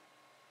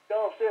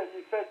 God said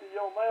you faith in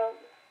your mouth,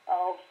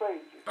 I'll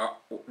save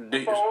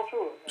you. Follow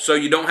through it. So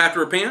you don't have to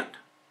repent?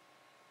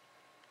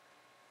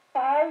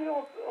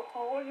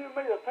 What do you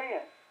mean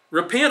repent?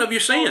 Repent of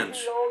your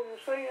sins. All your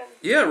sins.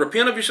 Yeah,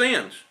 repent of your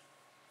sins.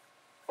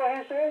 Well,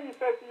 he said you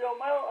faith in your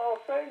mouth, I'll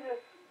save you.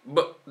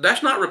 But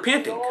that's not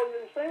repenting. All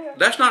your sins.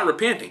 That's not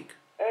repenting.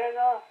 And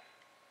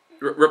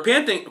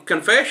Repenting,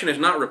 confession is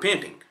not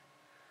repenting.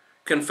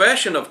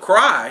 Confession of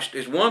Christ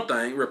is one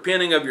thing.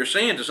 Repenting of your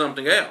sins is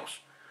something else.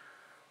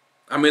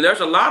 I mean, there's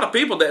a lot of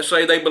people that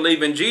say they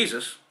believe in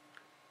Jesus,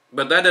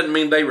 but that doesn't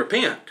mean they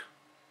repent.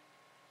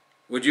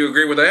 Would you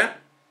agree with that?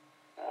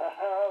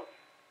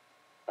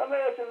 let me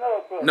ask you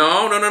another question.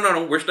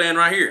 No. We're staying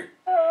right here.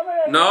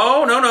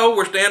 No.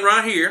 We're staying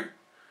right here.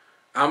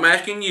 I'm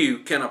asking you,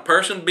 can a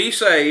person be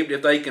saved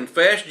if they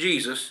confess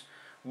Jesus,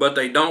 but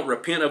they don't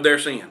repent of their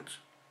sins?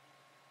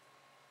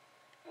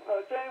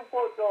 James,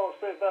 what God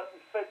said about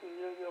faith in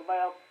your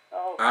mouth.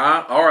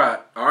 All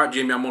right,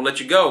 Jimmy. I'm gonna let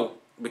you go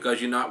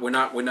because you're not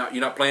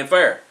playing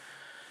fair.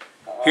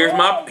 Here's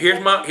my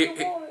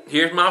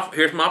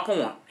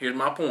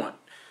point.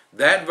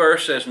 That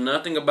verse says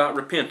nothing about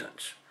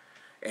repentance,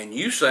 and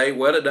you say,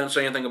 well, it doesn't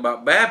say anything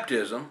about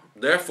baptism.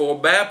 Therefore,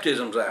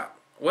 baptism's out.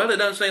 Well, it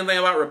doesn't say anything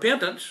about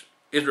repentance.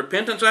 Is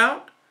repentance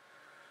out?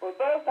 Well,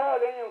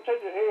 baptized ain't gonna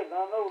take your head, and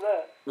I know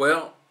that.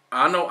 Well,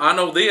 I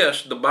know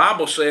this. The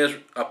Bible says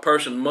a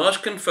person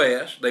must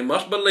confess. They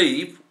must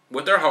believe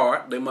with their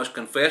heart. They must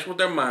confess with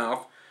their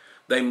mouth.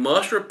 They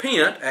must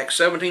repent. Acts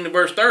 17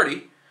 verse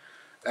 30.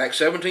 Acts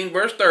 17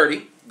 verse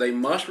 30. They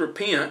must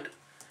repent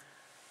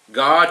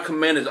God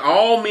commanded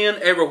all men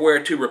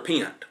everywhere to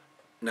repent.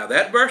 Now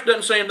that verse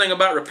doesn't say anything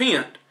about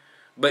repent,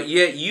 but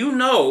yet you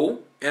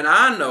know and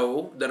I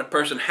know that a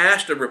person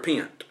has to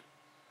repent.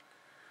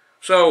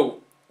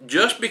 So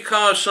just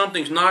because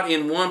something's not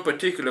in one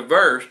particular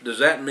verse, does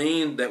that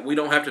mean that we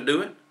don't have to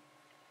do it?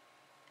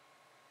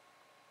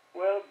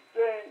 Well,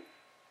 James,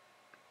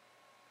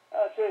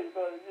 I tell you,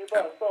 brother, you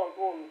better start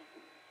going to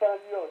find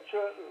you a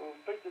church or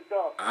preach the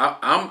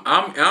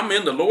gospel. I'm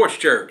in the Lord's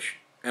church.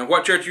 And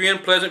what church are you in?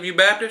 Pleasant View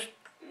Baptist?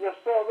 Yes,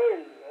 sir, there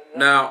is.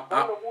 Now,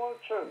 Number one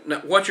church. Now,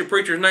 what's your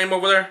preacher's name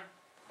over there?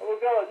 We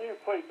got a new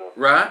preacher.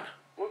 Right.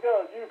 We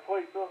got a new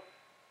preacher.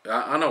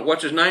 I know.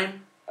 What's his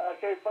name? I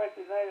can't think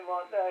his name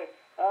right now.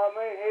 I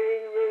mean, he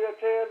ain't really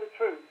tell the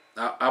truth.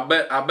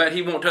 I bet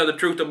he won't tell the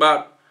truth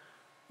about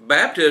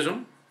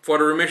baptism for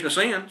the remission of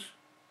sins.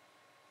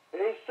 He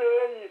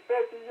said, you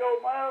fetch in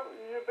your mouth,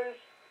 you be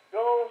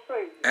going to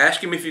Satan.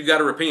 Ask him if you got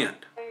to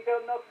repent. Ain't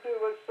got nothing to do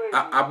with Satan.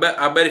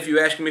 I bet if you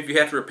ask him if you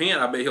have to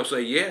repent, I bet he'll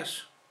say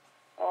yes.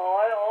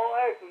 I'll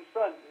ask him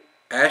Sunday.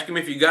 Ask him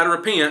if you got to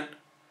repent,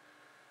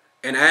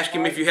 and ask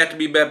him if you have to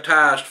be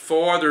baptized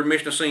for the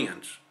remission of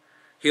sins.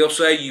 He'll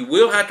say you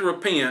will have to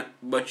repent,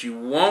 but you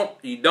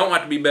don't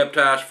have to be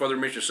baptized for the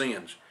remission of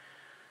sins.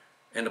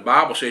 And the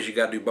Bible says you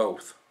got to do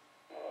both.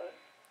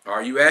 All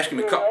right, you ask him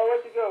to call. I'll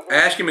let you go, bro.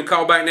 Ask him and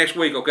call back next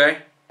week,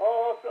 okay?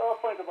 I'll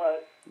think about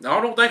it. No,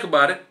 don't think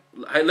about it.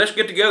 Hey, let's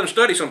get together and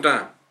study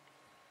sometime.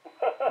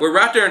 We're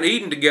right there in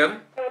Eden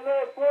together.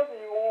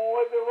 You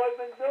won't let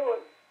me do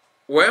it.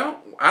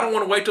 Well, I don't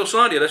want to wait till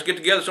Sunday. Let's get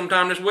together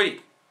sometime this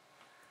week.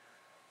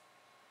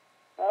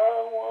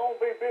 I won't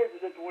be busy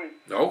this week.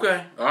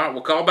 Okay. All right.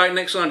 We'll call back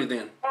next Sunday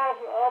then.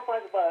 I'll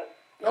think about it.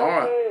 All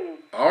right.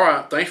 All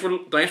right. Thanks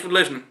for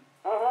listening.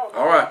 Uh-huh.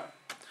 All right.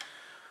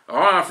 All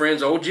right,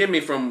 friends. Old Jimmy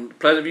from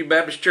Pleasant View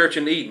Baptist Church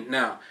in Eden.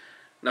 Now,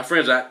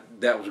 friends,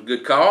 that was a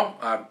good call.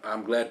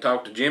 I'm glad to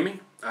talk to Jimmy.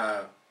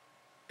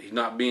 He's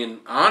not being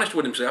honest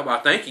with himself. I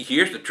think he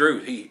hears the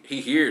truth.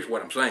 He hears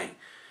what I'm saying.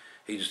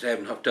 He's just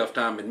having a tough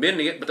time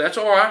admitting it, but that's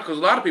all right because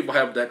a lot of people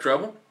have that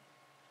trouble.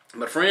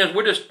 But friends,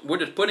 we're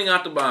just putting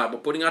out the Bible,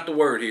 putting out the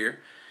Word here,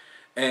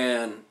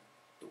 and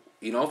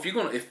you know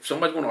if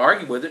somebody's going to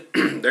argue with it,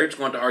 they're just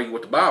going to argue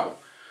with the Bible.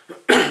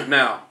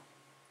 Now,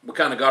 we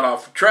kind of got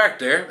off track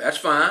there. That's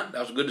fine. That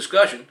was a good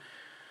discussion.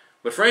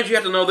 But friends, you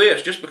have to know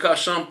this: just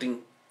because something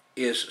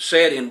is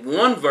said in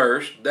one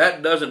verse,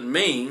 that doesn't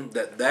mean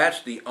that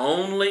that's the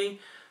only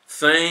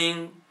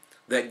thing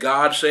that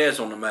God says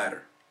on the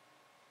matter.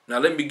 Now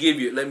let me give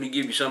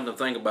you something to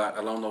think about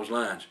along those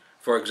lines.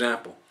 For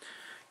example,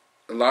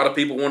 a lot of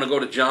people want to go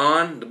to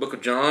John, the book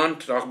of John,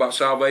 to talk about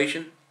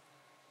salvation,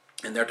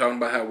 and they're talking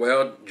about how,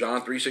 well,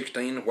 John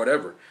 3:16,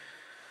 whatever.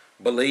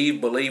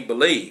 Believe, believe,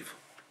 believe.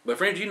 But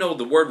friends, you know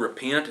the word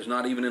repent is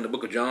not even in the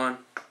book of John.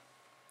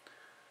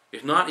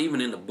 It's not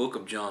even in the book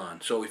of John.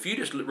 So if you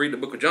just read the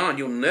book of John,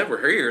 you'll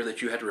never hear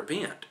that you have to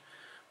repent.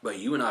 But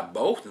you and I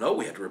both know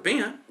we have to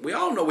repent. We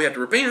all know we have to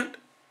repent.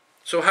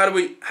 So how do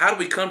we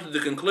come to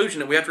the conclusion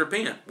that we have to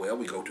repent? Well,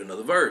 we go to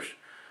another verse.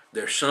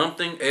 There's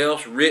something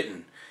else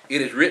written.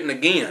 It is written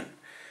again.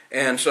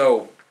 And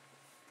so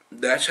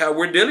that's how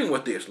we're dealing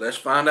with this. Let's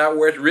find out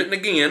where it's written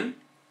again.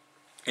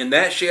 And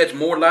that sheds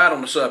more light on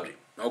the subject.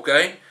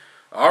 Okay?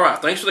 All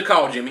right. Thanks for the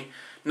call, Jimmy.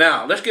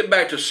 Now, let's get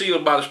back to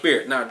sealed by the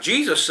Spirit. Now,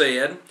 Jesus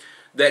said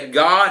that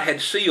God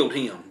had sealed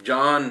him.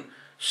 John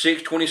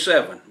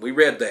 6:27. We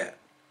read that.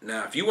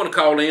 Now, if you want to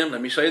call in,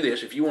 let me say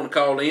this. If you want to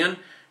call in,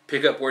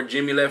 pick up where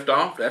Jimmy left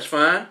off, that's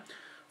fine.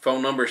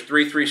 Phone number is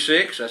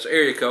 336. That's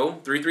area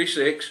code,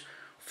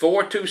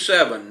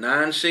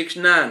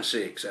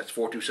 336-427-9696. That's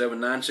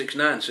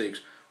 427-9696.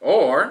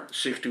 Or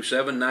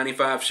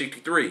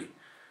 627-9563.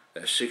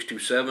 That's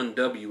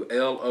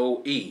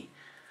 627-WLOE.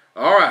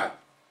 All right.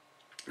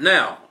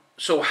 Now,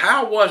 so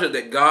how was it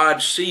that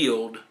God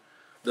sealed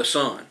the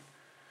Son?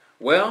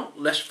 Well,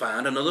 let's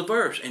find another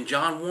verse in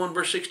John 1,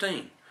 verse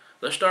 16.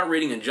 Let's start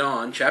reading in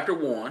John chapter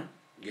 1.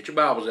 Get your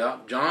Bibles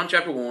out. John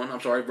chapter 1,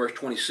 verse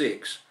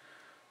 26.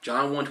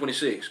 John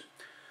 1:26.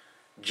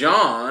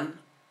 John,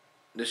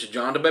 this is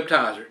John the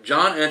baptizer.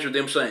 John answered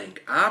them, saying,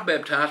 I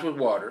baptize with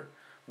water,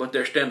 but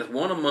there standeth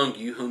one among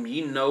you whom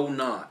ye know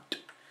not.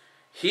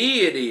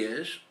 He it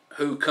is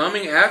who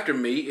coming after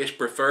me is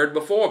preferred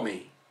before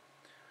me,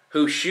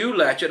 whose shoe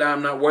latchet I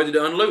am not worthy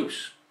to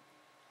unloose.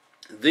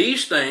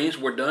 These things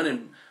were done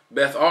in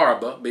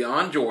Bethabara,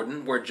 beyond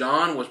Jordan, where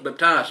John was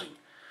baptizing.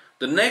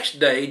 The next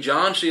day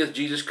John seeth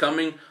Jesus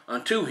coming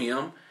unto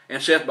him,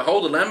 and saith,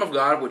 Behold the Lamb of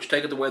God, which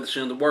taketh away the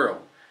sin of the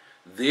world.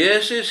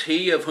 This is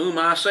he of whom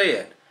I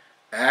said,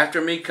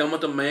 After me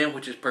cometh a man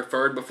which is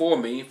preferred before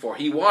me, for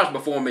he was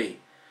before me.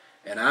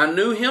 And I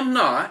knew him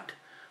not,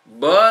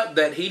 but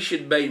that he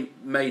should be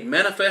made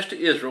manifest to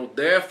Israel.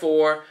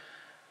 Therefore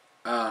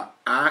am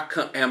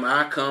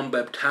I come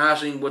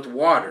baptizing with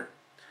water.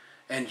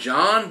 And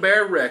John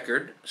bare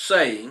record,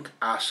 saying,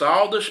 I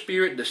saw the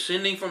Spirit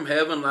descending from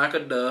heaven like a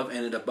dove,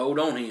 and it abode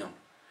on him.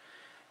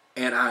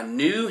 And I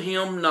knew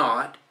him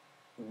not,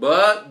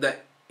 but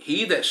that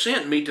he that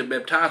sent me to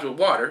baptize with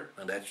water,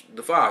 and that's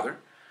the Father,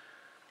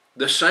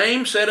 The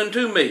same said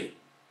unto me,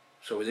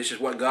 so this is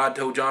what God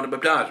told John the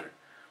Baptizer,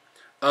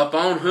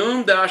 upon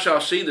whom thou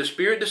shalt see the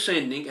Spirit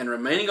descending and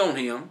remaining on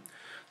him,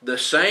 the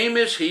same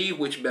is he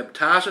which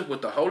baptizeth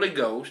with the Holy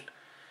Ghost,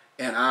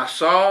 and I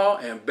saw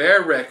and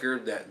bear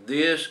record that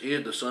this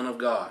is the Son of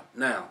God.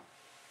 Now,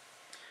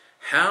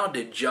 how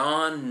did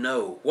John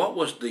know? What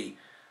was the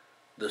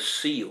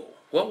seal?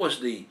 What was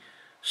the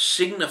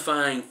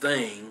signifying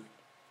thing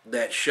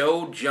that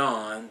showed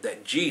John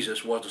that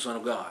Jesus was the Son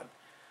of God?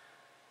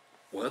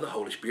 Well, the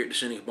Holy Spirit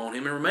descending upon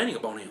him and remaining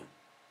upon him.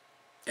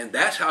 And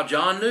that's how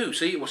John knew.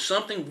 See, it was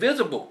something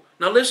visible.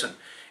 Now listen,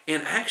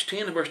 in Acts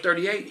 10 and verse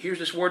 38, here's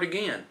this word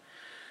again.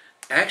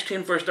 Acts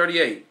 10 verse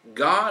 38,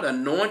 God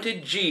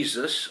anointed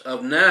Jesus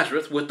of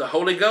Nazareth with the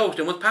Holy Ghost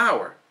and with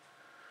power,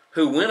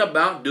 who went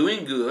about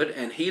doing good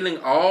and healing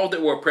all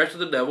that were oppressed of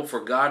the devil,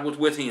 for God was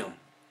with him.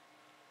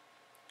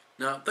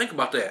 Now think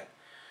about that.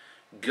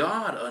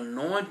 God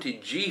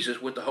anointed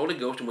Jesus with the Holy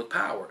Ghost and with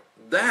power.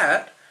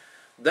 That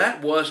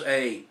was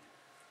a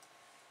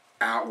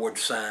outward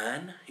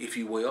sign, if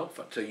you will,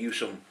 to use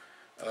some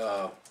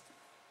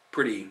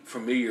pretty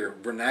familiar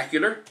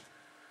vernacular.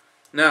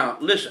 Now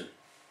listen,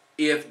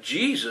 if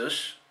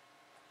Jesus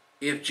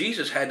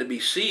had to be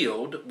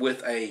sealed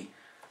with a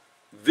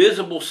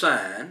visible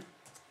sign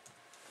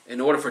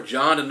in order for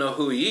John to know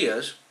who he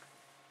is,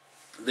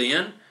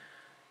 then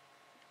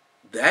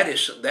that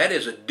is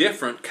a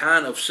different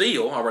kind of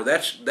seal, or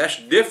that's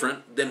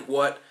different than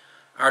what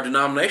our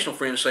denominational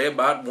friends say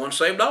about once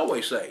saved,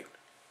 always saved.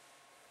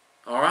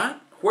 All right?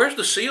 Where's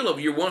the seal of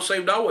your once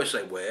saved, always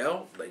saved?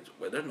 Well,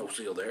 there's no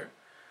seal there.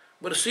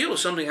 But a seal is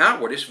something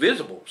outward. It's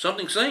visible,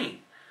 something seen.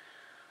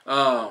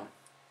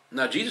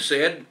 Now Jesus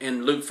said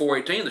in Luke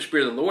 4:18, the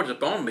Spirit of the Lord is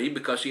upon me,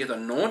 because he hath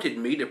anointed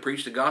me to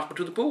preach the gospel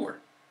to the poor.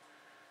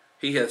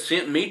 He hath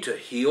sent me to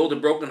heal the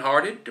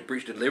brokenhearted, to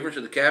preach deliverance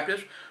to the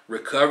captives,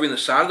 recovering the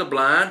sight of the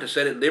blind, to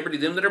set at liberty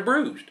them that are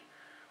bruised.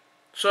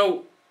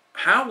 So,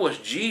 how was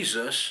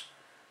Jesus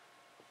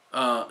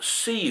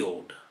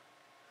sealed?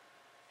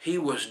 He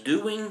was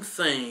doing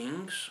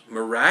things,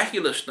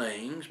 miraculous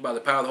things, by the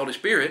power of the Holy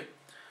Spirit,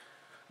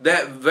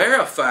 that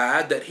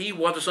verified that he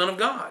was the Son of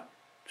God.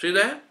 See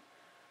that?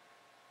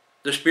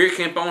 The Spirit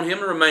came upon him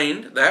and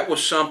remained. That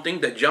was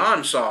something that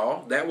John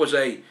saw. That was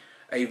a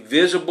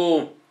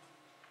visible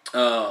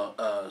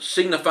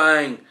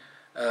signifying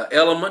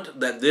element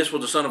that this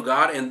was the Son of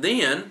God. And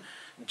then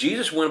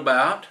Jesus went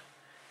about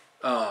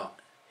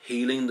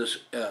healing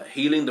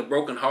the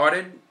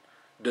brokenhearted,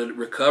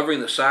 recovering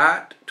the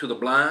sight to the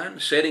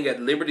blind, setting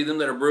at liberty them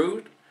that are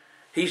bruised.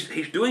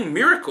 He's doing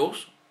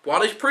miracles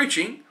while he's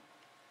preaching,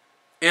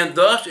 and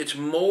thus it's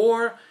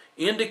more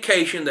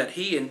indication that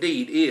he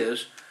indeed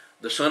is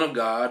the Son of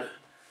God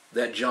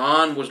that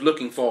John was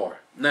looking for.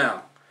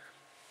 Now,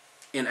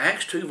 in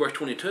Acts 2 verse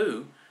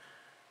 22,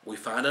 we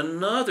find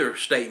another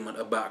statement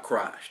about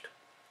Christ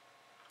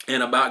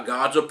and about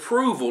God's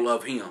approval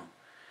of him.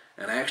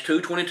 In Acts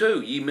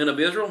 2:22, ye men of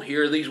Israel,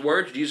 hear these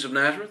words, Jesus of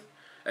Nazareth,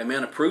 a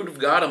man approved of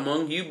God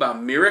among you by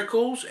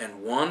miracles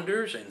and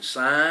wonders and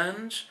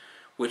signs,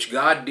 which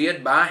God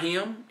did by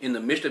him in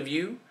the midst of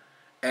you,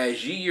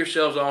 as ye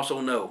yourselves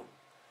also know.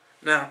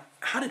 Now,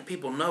 how did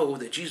people know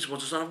that Jesus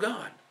was the Son of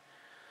God?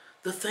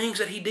 The things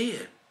that he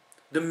did,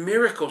 the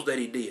miracles that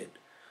he did,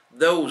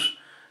 those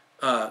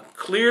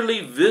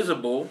clearly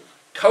visible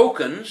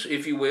tokens,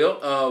 if you will,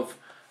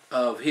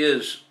 of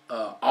his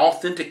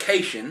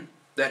authentication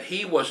that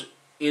he was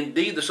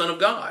indeed the Son of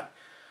God.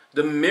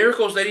 The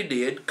miracles that he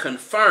did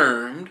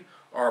confirmed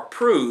or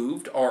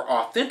proved or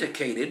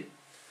authenticated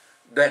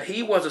that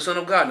he was the Son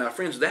of God. Now,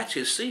 friends, that's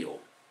his seal.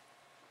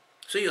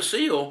 See, a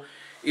seal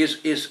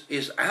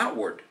is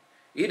outward.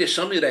 It is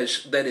something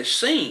that is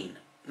seen.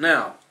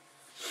 Now,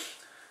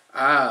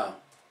 I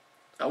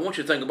want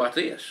you to think about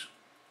this.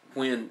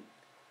 When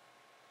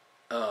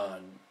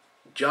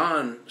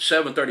John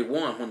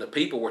 7:31, when the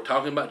people were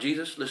talking about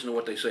Jesus, listen to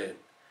what they said.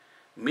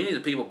 Many of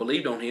the people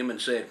believed on him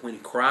and said, when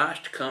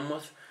Christ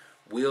cometh,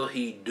 will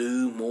he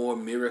do more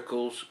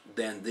miracles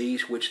than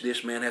these which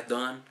this man hath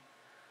done?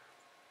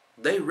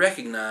 They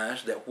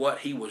recognized that what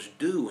he was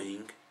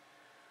doing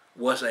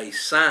was a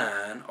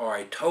sign or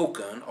a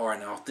token or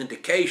an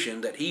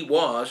authentication that he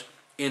was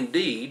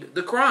indeed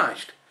the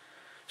Christ.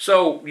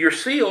 So you're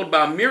sealed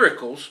by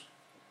miracles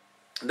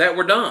that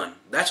were done.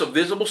 That's a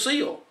visible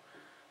seal.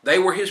 They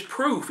were his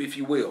proof, if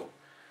you will.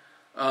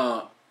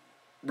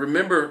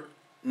 Remember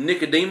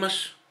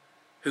Nicodemus,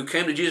 who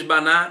came to Jesus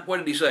by night? What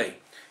did he say?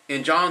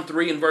 In John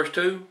 3 and verse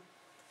 2,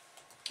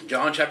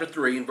 John chapter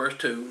 3 and verse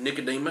 2,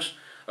 Nicodemus,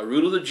 a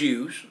ruler of the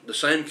Jews, the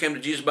same came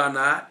to Jesus by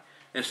night,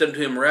 and said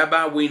unto him,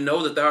 Rabbi, we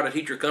know that thou art a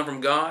teacher come from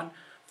God,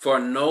 for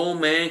no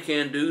man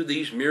can do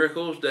these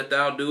miracles that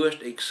thou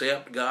doest,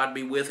 except God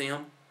be with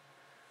him.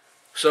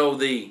 So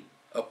the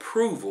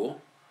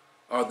approval,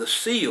 or the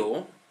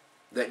seal,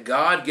 that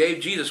God gave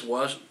Jesus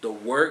was the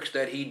works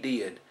that he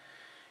did.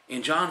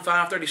 In John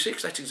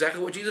 5:36, that's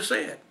exactly what Jesus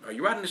said. Are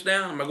you writing this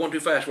down? Am I going too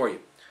fast for you?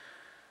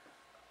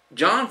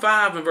 John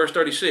 5 and verse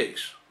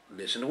 36,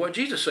 listen to what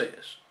Jesus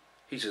says.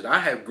 He says, I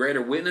have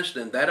greater witness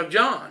than that of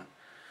John,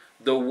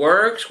 the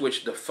works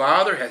which the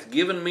Father hath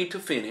given me to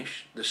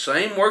finish, the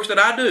same works that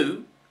I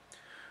do,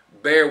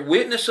 bear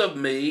witness of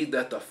me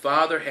that the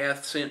Father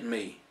hath sent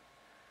me.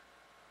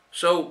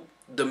 So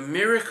the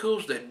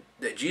miracles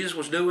that Jesus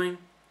was doing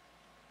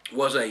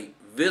was a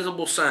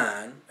visible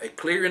sign, a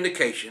clear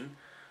indication,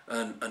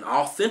 an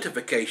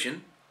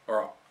authentication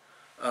or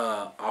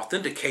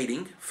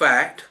authenticating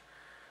fact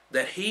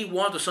that he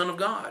was the Son of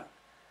God.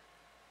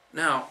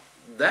 Now,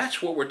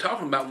 that's what we're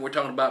talking about when we're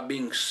talking about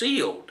being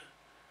sealed.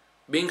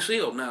 Being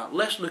sealed. Now,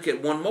 let's look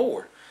at one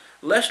more.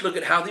 Let's look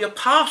at how the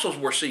apostles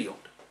were sealed.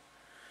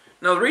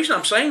 Now, the reason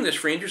I'm saying this,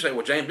 friends, you say,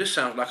 well, James, this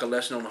sounds like a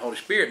lesson on the Holy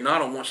Spirit,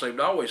 not on once saved,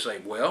 always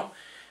saved. Well,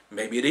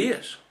 maybe it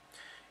is.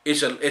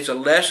 It's a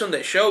lesson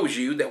that shows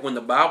you that when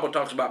the Bible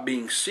talks about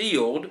being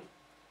sealed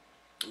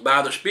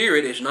by the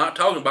Spirit, it's not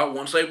talking about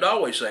once saved,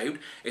 always saved.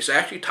 It's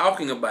actually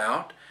talking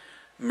about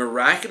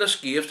miraculous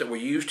gifts that were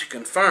used to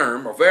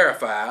confirm or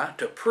verify,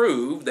 to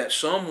prove that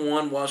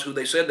someone was who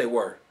they said they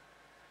were.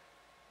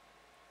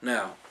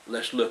 Now,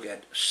 let's look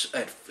at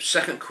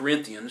 2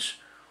 Corinthians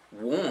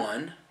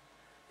 1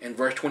 and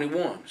verse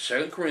 21.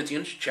 2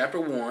 Corinthians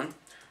chapter 1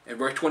 and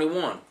verse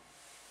 21.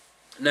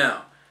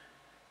 Now,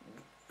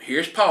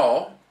 here's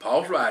Paul.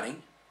 Paul's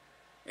writing,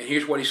 and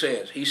here's what he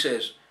says. He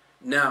says,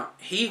 now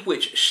he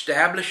which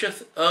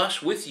establisheth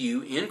us with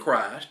you in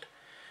Christ,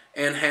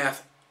 and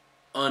hath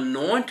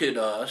anointed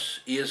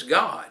us, is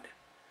God,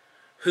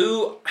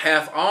 who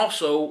hath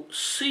also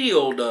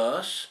sealed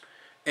us,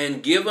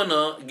 and given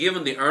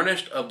the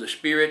earnest of the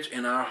spirits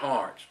in our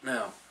hearts.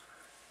 Now,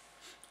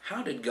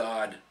 how did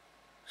God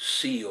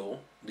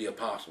seal the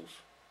apostles?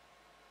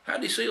 How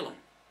did he seal them?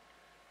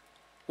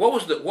 What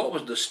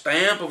was the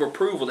stamp of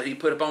approval that he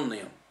put upon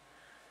them?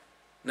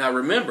 Now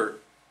remember,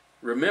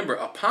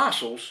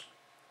 apostles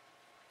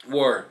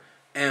were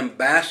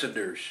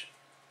ambassadors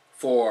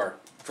for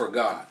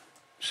God.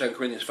 2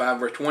 Corinthians 5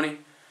 verse 20.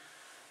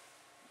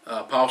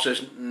 Paul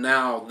says,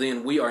 now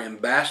then we are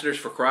ambassadors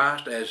for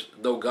Christ, as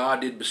though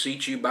God did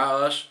beseech you by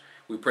us.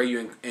 We pray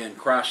you in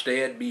Christ's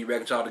stead, be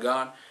reconciled to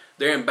God.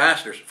 They're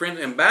ambassadors.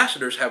 Friends,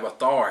 ambassadors have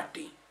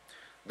authority.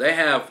 They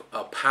have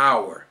a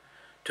power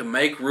to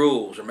make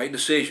rules or make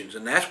decisions,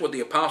 and that's what the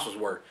apostles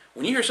were.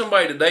 When you hear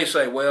somebody today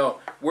say, well,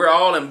 we're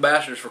all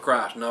ambassadors for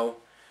Christ. No,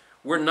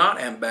 we're not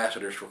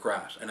ambassadors for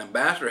Christ. An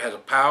ambassador has a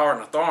power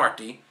and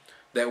authority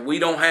that we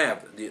don't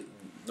have.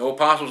 No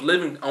apostles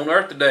living on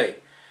earth today.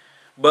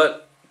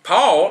 But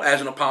Paul,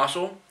 as an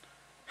apostle,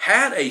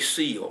 had a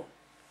seal.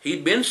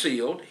 He'd been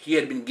sealed. He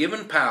had been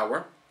given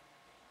power.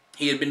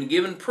 He had been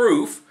given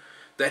proof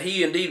that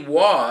he indeed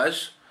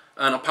was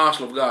an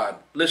apostle of God.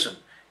 Listen,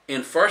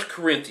 in 1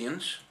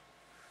 Corinthians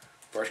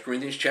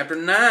chapter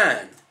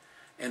 9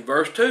 and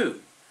verse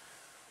 2,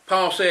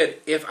 Paul said,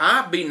 if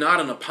I be not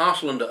an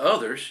apostle unto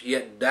others,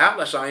 yet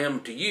doubtless I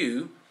am to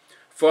you,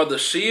 for the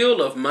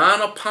seal of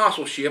mine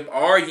apostleship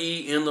are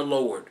ye in the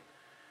Lord.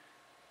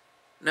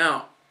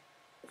 Now,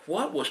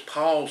 what was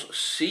Paul's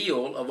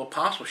seal of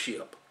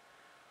apostleship?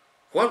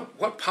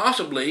 What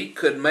possibly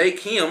could make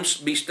him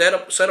be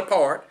set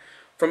apart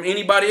from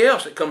anybody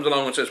else that comes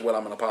along and says, well,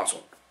 I'm an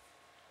apostle?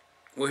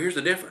 Well, here's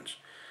the difference.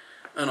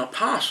 An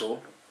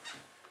apostle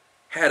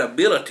had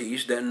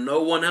abilities that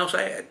no one else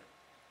had,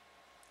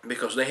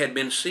 because they had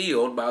been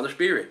sealed by the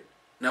Spirit.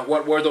 Now,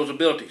 what were those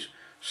abilities?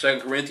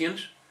 2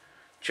 Corinthians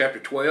chapter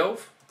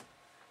 12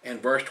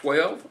 and verse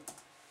 12.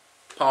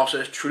 Paul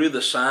says, truly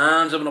the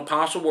signs of an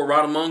apostle were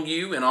wrought among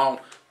you in all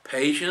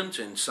patience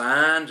and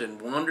signs and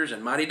wonders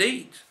and mighty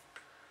deeds.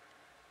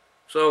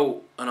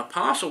 So an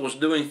apostle was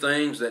doing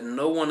things that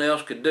no one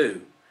else could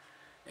do.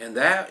 And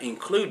that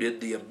included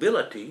the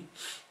ability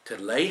to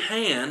lay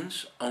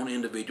hands on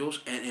individuals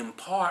and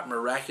impart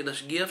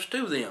miraculous gifts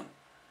to them.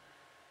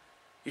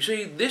 You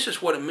see, this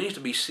is what it means to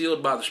be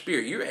sealed by the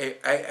Spirit. You're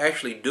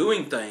actually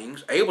doing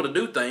things, able to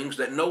do things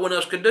that no one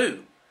else could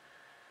do.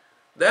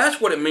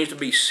 That's what it means to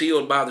be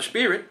sealed by the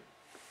Spirit.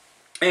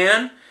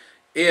 And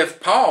if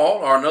Paul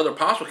or another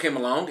apostle came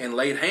along and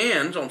laid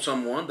hands on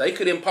someone, they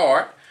could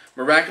impart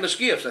miraculous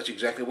gifts. That's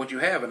exactly what you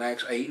have in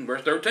Acts 8 and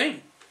verse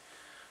 13.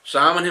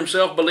 Simon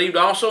himself believed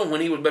also, and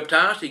when he was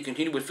baptized, he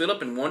continued with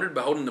Philip and wondered,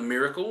 beholding the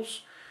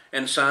miracles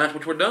and signs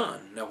which were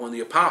done. Now when the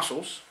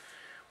apostles,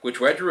 which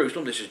were at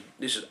Jerusalem, this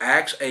is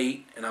Acts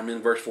 8, and I'm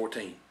in verse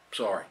 14.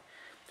 Sorry.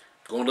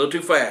 Going a little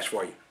too fast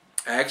for you.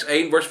 Acts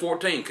 8 and verse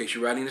 14, in case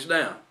you're writing this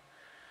down.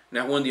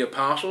 Now when the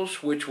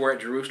apostles which were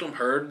at Jerusalem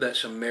heard that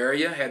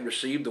Samaria had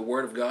received the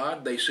word of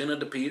God, they sent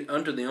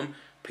unto them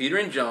Peter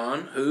and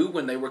John, who,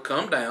 when they were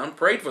come down,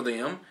 prayed for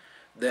them,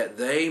 that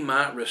they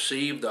might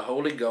receive the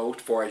Holy Ghost,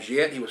 for as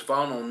yet he was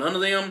fallen on none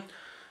of them,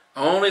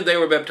 only they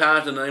were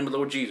baptized in the name of the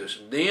Lord Jesus.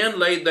 Then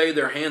laid they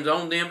their hands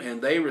on them,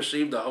 and they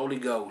received the Holy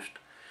Ghost.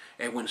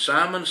 And when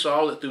Simon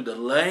saw that through the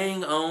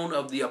laying on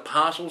of the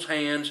apostles'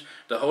 hands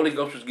the Holy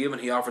Ghost was given,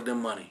 he offered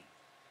them money.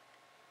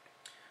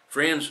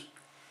 Friends,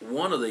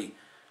 one of the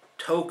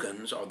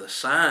tokens or the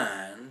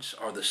signs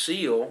or the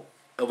seal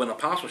of an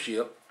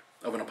apostleship,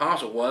 of an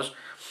apostle, was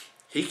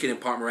he could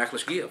impart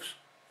miraculous gifts.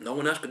 No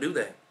one else could do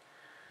that.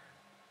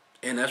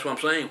 And that's what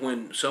I'm saying.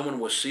 When someone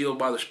was sealed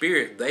by the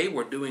Spirit, they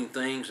were doing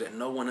things that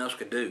no one else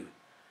could do.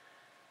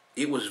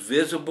 It was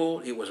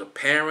visible, it was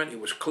apparent, it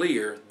was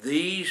clear.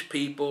 These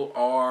people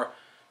are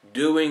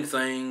doing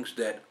things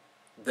that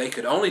they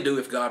could only do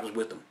if God was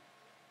with them.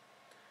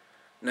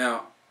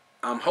 Now,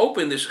 I'm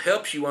hoping this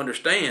helps you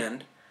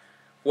understand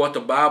what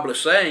the Bible is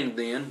saying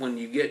then when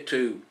you get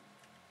to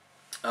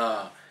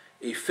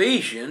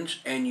Ephesians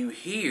and you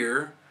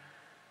hear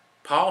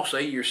Paul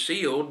say you're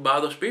sealed by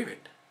the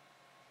Spirit.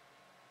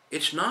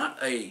 It's not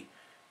a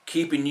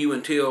keeping you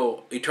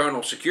until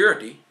eternal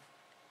security.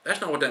 That's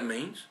not what that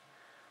means.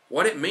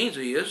 What it means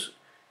is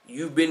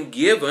you've been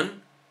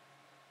given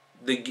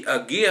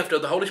a gift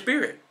of the Holy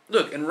Spirit.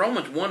 Look, in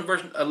Romans 1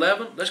 verse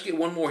 11, let's get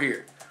one more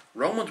here.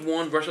 Romans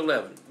 1 verse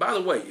 11. By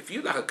the way, if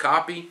you got a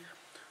copy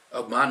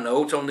of my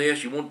notes on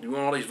this, you want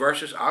all these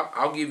verses,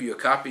 I'll give you a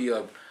copy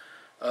of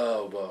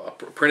a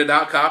printed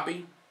out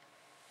copy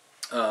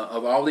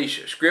of all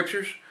these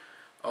scriptures,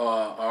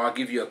 or I'll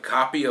give you a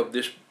copy of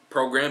this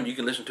program. You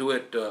can listen to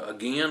it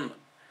again.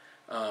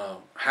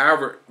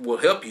 However it will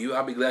help you,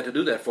 I'll be glad to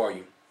do that for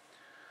you.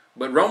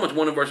 But Romans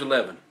 1 and verse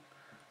 11.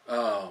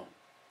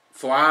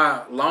 For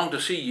I long to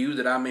see you,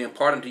 that I may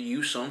impart unto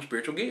you some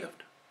spiritual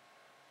gift,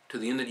 to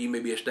the end that you may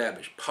be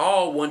established.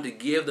 Paul wanted to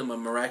give them a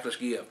miraculous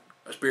gift,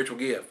 a spiritual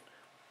gift.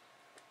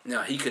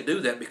 Now, he could do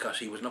that because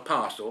he was an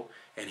apostle,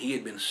 and he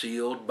had been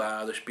sealed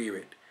by the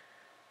Spirit.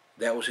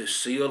 That was his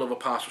seal of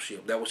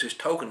apostleship. That was his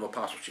token of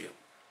apostleship.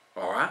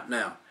 All right?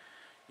 Now,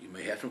 you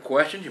may have some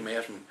questions. You may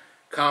have some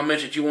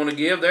comments that you want to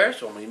give there,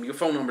 so I'm going to give your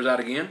phone numbers out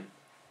again.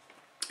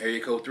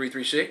 Area code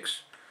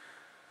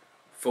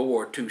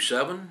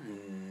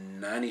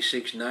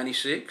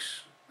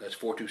 336-427-9696. That's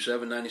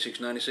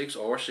 427-9696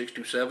 or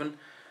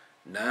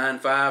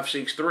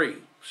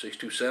 627-9563.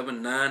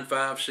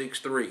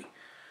 627-9563.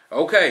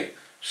 Okay,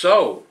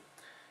 so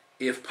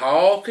if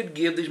Paul could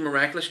give these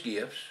miraculous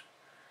gifts,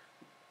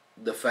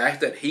 the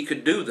fact that he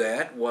could do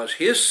that was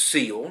his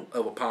seal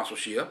of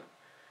apostleship.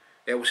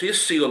 It was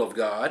his seal of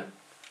God.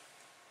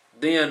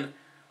 Then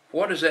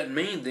what does that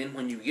mean then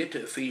when you get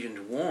to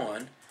Ephesians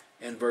 1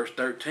 and verse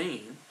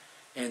 13,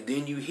 and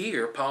then you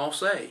hear Paul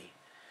say,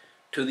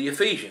 to the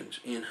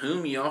Ephesians, in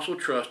whom ye also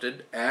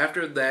trusted,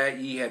 after that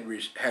ye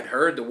had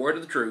heard the word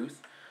of the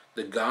truth,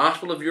 the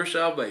gospel of your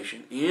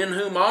salvation, in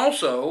whom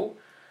also,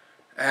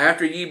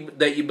 after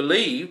that ye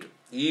believed,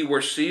 ye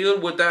were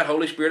sealed with that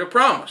Holy Spirit of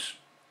promise.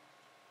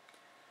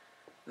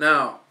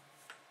 Now,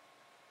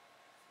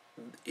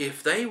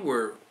 if they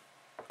were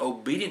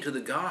obedient to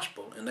the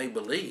gospel and they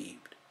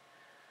believed,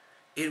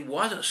 it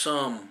wasn't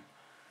some,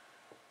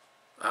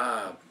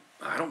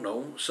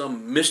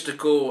 some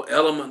mystical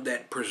element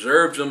that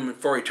preserves them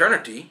for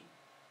eternity.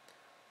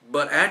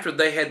 But after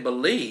they had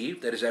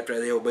believed, that is, after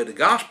they obeyed the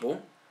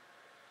gospel,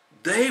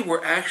 they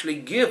were actually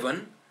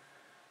given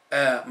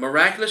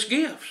miraculous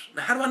gifts.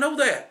 Now, how do I know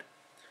that?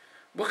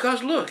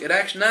 Because look at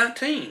Acts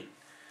 19.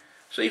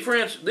 See,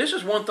 friends, this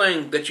is one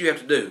thing that you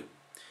have to do.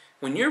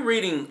 When you're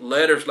reading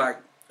letters like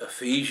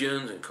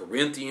Ephesians and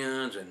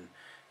Corinthians and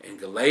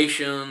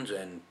Galatians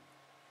and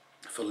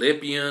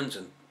Philippians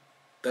and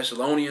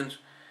Thessalonians,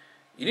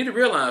 you need to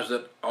realize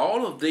that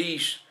all of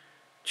these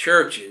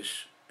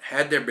churches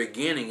had their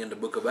beginning in the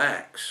book of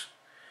Acts.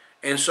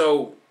 And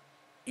so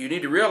you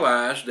need to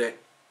realize that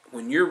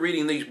when you're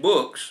reading these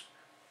books,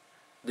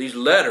 these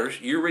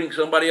letters, you're reading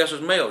somebody else's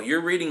mail.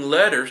 You're reading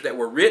letters that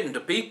were written to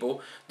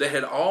people that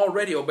had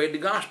already obeyed the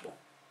gospel.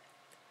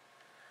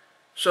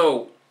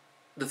 So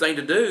the thing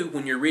to do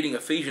when you're reading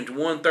Ephesians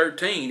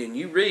 1:13 and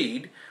you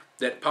read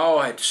that Paul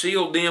had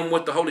sealed them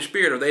with the Holy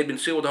Spirit, or they had been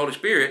sealed with the Holy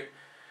Spirit,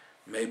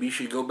 maybe you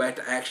should go back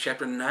to Acts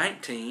chapter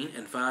 19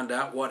 and find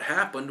out what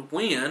happened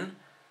when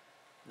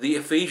the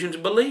Ephesians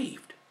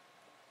believed.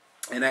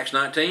 In Acts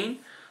 19,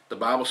 the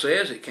Bible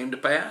says it came to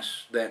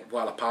pass that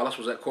while Apollos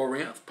was at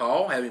Corinth,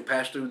 Paul, having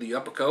passed through the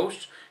upper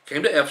coasts,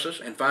 came to Ephesus,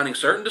 and finding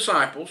certain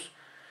disciples,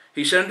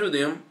 he said unto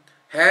them,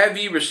 Have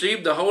ye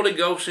received the Holy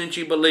Ghost since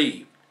ye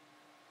believed?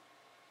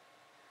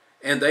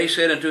 And they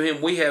said unto him,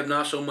 We have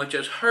not so much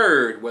as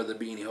heard whether there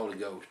be any Holy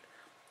Ghost.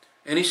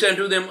 And he said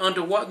unto them,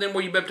 Unto what then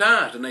were you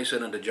baptized? And they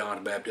said, Unto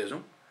John's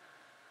baptism.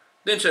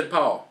 Then said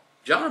Paul,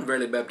 John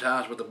verily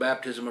baptized with the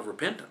baptism of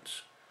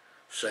repentance,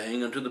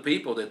 saying unto the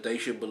people that they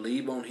should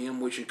believe on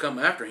him which should come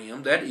after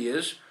him, that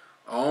is,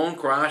 on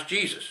Christ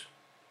Jesus.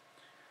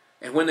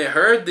 And when they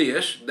heard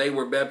this, they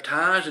were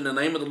baptized in the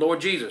name of the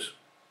Lord Jesus.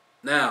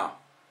 Now,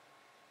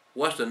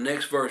 what's the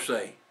next verse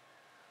say?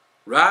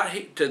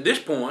 Right to this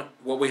point,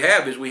 what we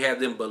have is we have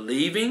them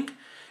believing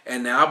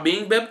and now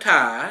being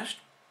baptized,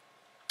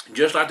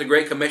 just like the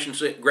Great Commission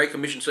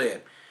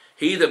said,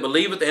 He that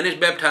believeth and is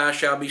baptized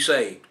shall be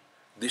saved.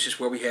 This is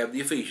where we have the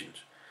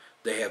Ephesians.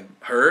 They have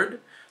heard,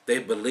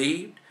 they've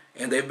believed,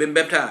 and they've been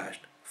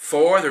baptized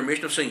for the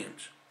remission of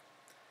sins.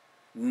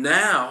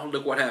 Now,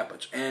 look what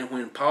happens. And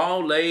when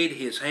Paul laid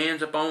his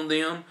hands upon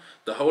them,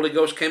 the Holy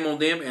Ghost came on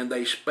them, and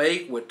they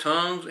spake with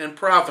tongues and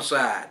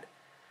prophesied.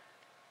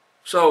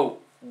 So,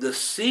 the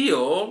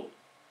seal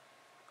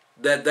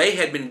that they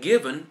had been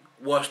given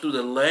was through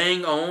the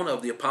laying on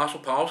of the Apostle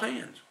Paul's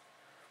hands.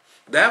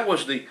 That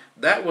was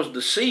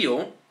the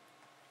seal.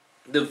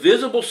 The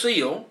visible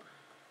seal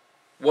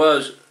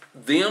was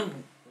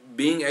them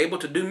being able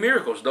to do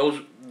miracles.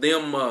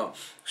 Them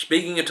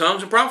speaking in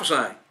tongues and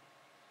prophesying.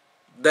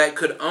 That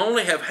could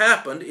only have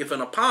happened if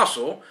an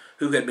apostle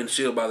who had been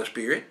sealed by the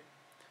Spirit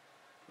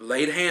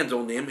laid hands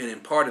on them and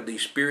imparted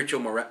these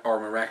spiritual or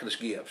miraculous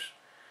gifts.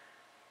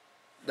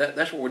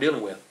 That's what we're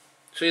dealing with.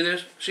 See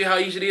this? See how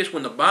easy it is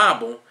when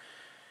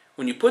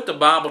you put the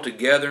Bible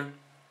together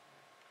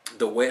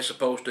the way it's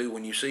supposed to,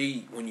 when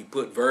you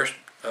put verse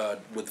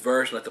with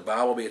verse, let the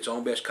Bible be its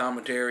own best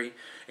commentary,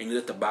 and you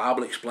let the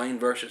Bible explain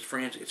verses,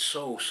 friends, it's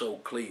so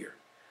clear.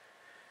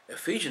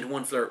 Ephesians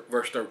 1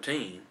 verse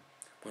 13,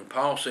 when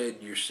Paul said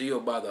you're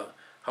sealed by the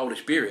Holy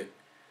Spirit,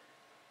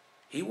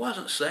 he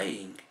wasn't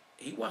saying,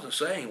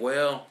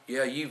 well,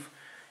 yeah,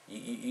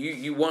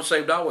 you once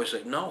saved, always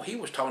saved. No, he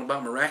was talking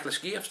about miraculous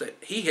gifts that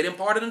he had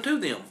imparted unto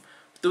them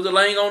through the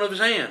laying on of his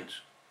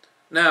hands.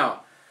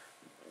 Now,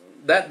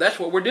 that's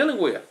what we're dealing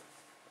with.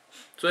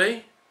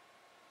 See?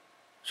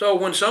 So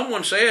when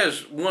someone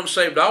says once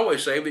saved,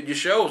 always saved, it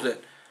just shows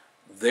that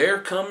they're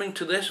coming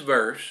to this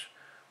verse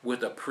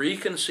with a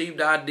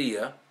preconceived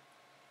idea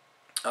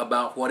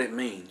about what it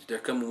means. They're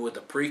coming with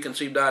a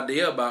preconceived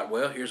idea about,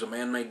 well, here's a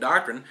man-made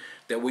doctrine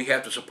that we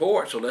have to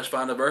support, so let's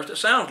find a verse that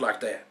sounds like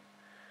that.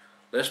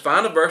 Let's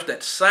find a verse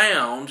that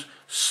sounds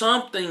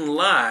something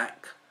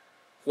like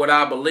what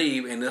I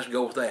believe, and let's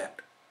go with that.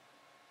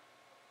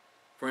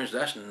 Friends,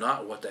 that's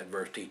not what that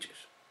verse teaches.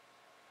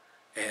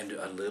 And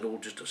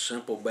just a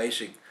simple,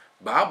 basic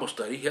Bible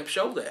study helps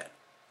show that.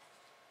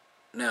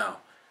 Now,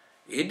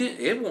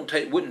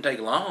 it wouldn't take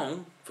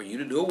long for you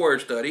to do a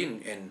word study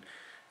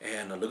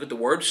and look at the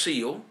word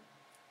seal,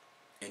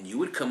 and you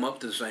would come up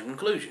to the same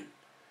conclusion.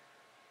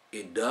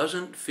 It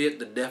doesn't fit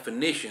the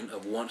definition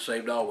of once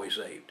saved, always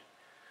saved.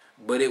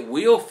 But it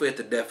will fit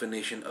the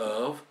definition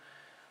of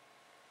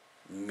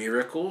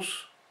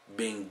miracles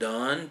being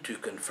done to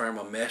confirm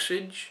a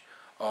message,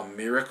 or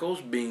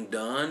miracles being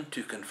done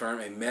to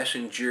confirm a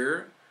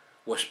messenger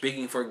was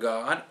speaking for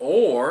God,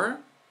 or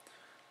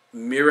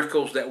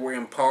miracles that were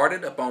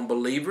imparted upon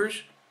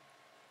believers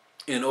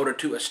in order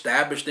to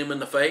establish them in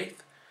the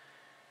faith.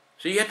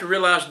 So you have to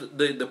realize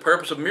the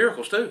purpose of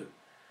miracles too.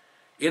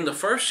 In the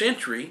first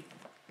century,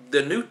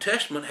 the New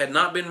Testament had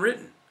not been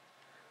written.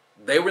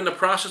 They were in the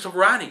process of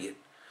writing it.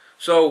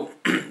 So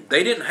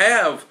they didn't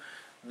have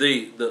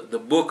the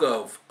book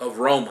of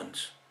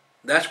Romans.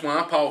 That's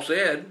why Paul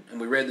said,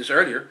 and we read this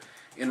earlier,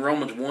 in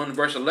Romans 1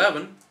 verse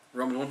 11,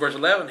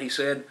 he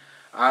said,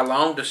 I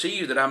long to see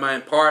you that I may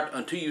impart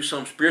unto you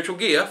some spiritual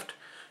gift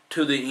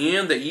to the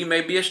end that ye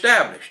may be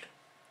established.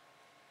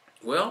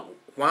 Well,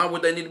 why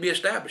would they need to be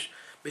established?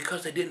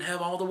 Because they didn't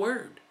have all the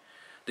word.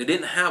 They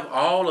didn't have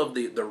all of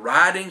the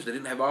writings. They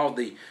didn't have all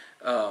the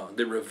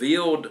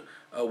revealed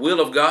will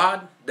of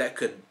God that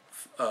could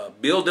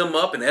build them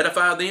up and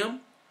edify them.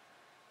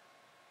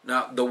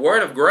 Now, the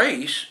word of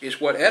grace is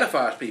what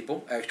edifies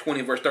people. Acts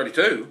 20 verse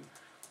 32.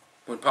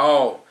 When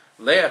Paul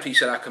left, he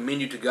said, I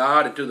commend you to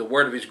God and to the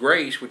word of his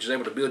grace, which is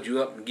able to build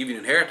you up and give you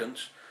an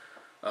inheritance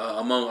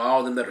among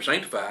all them that are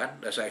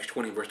sanctified. That's Acts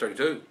 20 verse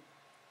 32.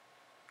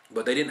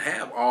 But they didn't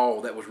have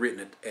all that was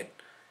written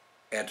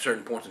at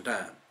certain points in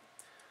time.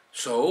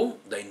 So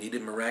they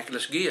needed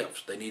miraculous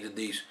gifts. They needed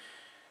these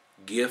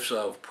gifts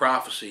of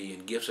prophecy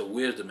and gifts of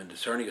wisdom and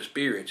discerning of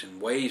spirits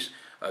and ways,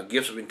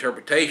 gifts of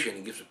interpretation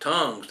and gifts of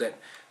tongues that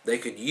they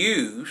could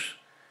use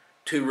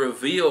to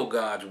reveal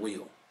God's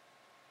will.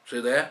 See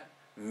that?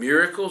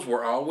 Miracles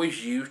were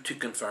always used to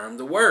confirm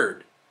the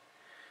word.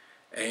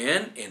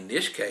 And in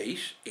this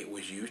case, it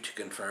was used to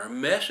confirm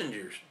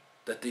messengers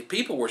that the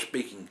people were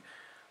speaking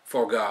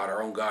for God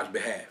or on God's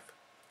behalf.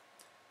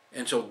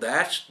 And so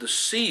that's the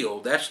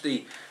seal. That's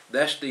the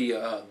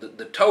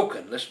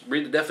token. Let's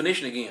read the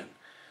definition again.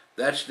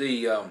 That's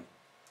the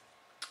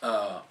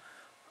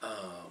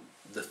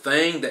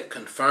thing that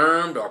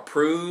confirmed or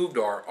proved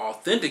or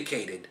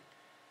authenticated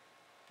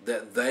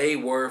that they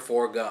were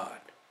for God.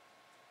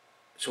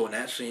 So in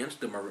that sense,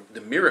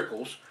 the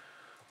miracles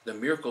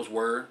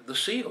were the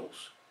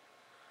seals.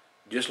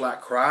 Just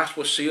like Christ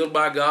was sealed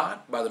by God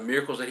by the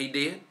miracles that he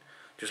did,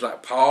 just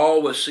like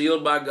Paul was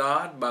sealed by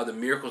God by the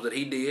miracles that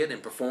he did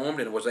and performed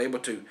and was able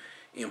to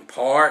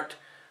impart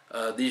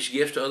these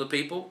gifts to other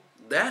people,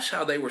 that's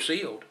how they were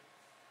sealed.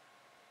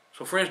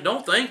 So friends,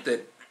 don't think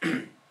that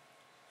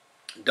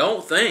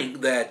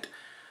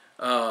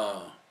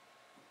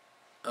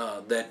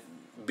that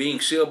being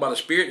sealed by the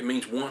Spirit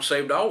means once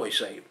saved, always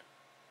saved.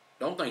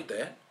 Don't think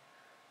that.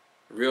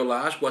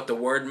 Realize what the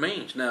word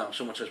means. Now,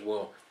 someone says,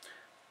 well,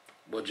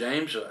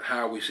 James,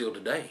 how are we sealed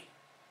today?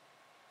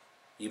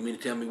 You mean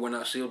to tell me we're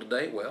not sealed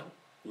today? Well,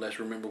 let's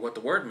remember what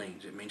the word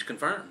means. It means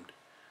confirmed.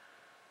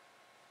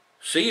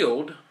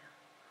 Sealed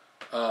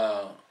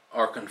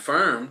or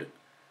confirmed,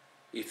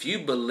 if you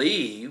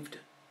believed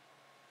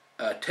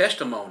a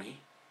testimony,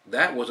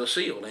 that was a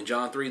seal. In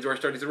John 3 verse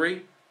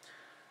 33,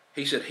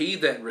 he said, he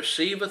that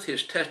receiveth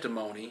his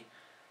testimony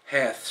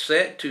hath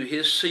set to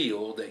his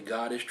seal that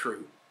God is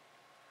true.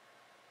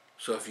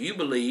 So if you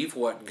believe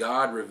what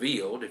God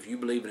revealed, if you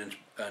believe in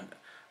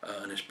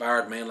an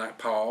inspired man like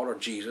Paul or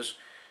Jesus,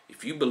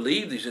 if you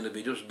believe these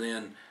individuals,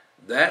 then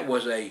that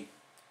was a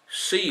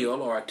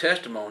seal or a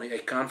testimony, a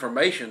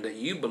confirmation that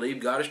you believe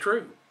God is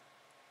true.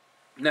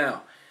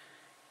 Now,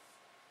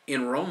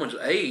 in Romans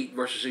 8,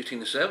 verses 16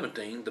 to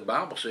 17, the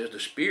Bible says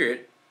the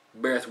Spirit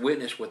beareth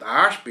witness with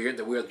our spirit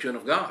that we are the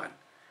children of God.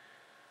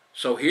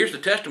 So here's the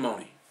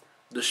testimony.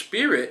 The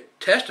Spirit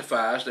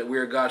testifies that we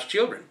are God's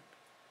children.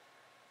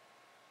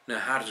 Now,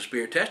 how does the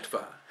Spirit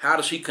testify? How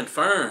does He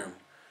confirm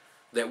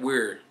that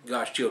we're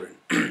God's children?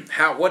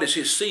 What is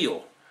His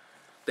seal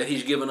that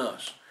He's given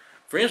us?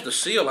 Friends, the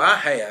seal I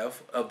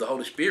have of the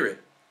Holy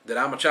Spirit, that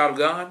I'm a child of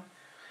God,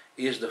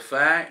 is the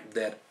fact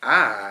that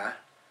I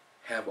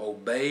have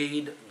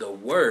obeyed the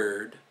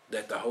word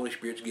that the Holy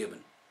Spirit's given.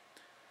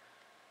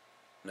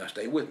 Now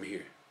stay with me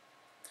here.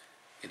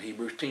 In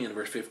Hebrews 10,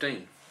 verse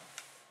 15.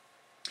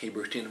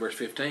 Hebrews 10, verse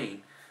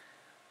 15,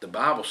 the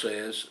Bible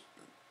says,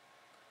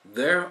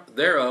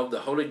 Thereof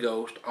the Holy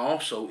Ghost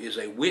also is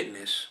a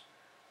witness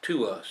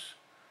to us.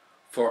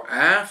 For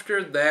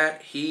after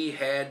that He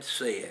had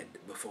said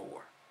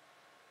before.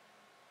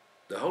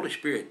 The Holy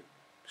Spirit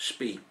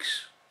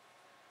speaks.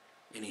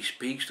 And He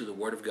speaks through the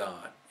Word of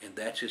God. And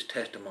that's His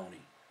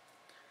testimony.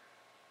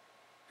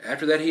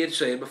 After that He had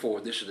said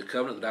before, This is the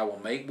covenant that I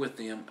will make with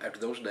them after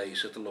those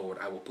days, saith the Lord.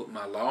 I will put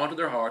my law into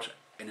their hearts,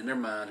 and in their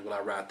minds will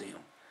I write them.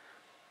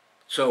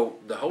 So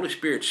the Holy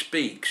Spirit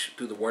speaks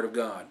through the Word of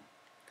God.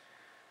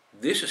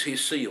 This is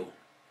His seal.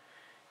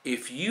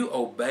 If you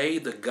obey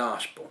the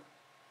gospel,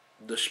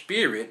 the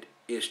Spirit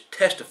is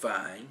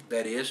testifying,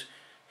 that is,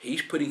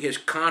 He's putting His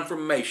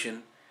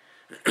confirmation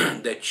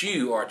that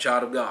you are a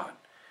child of God.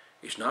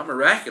 It's not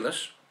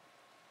miraculous.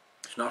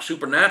 It's not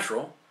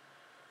supernatural.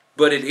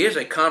 But it is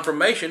a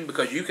confirmation,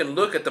 because you can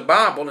look at the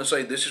Bible and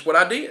say, this is what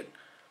I did.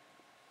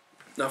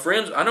 Now,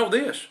 friends, I know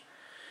this.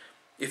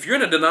 If you're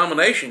in a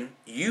denomination,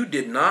 you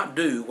did not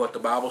do what the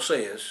Bible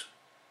says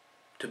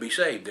to be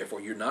saved. Therefore,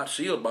 you're not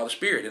sealed by the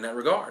Spirit in that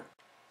regard.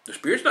 The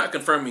Spirit's not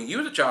confirming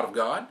you as a child of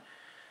God.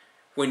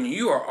 When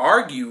you are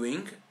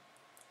arguing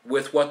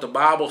with what the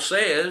Bible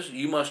says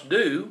you must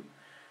do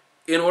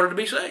in order to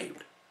be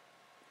saved.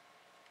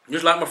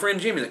 Just like my friend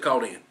Jimmy that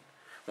called in.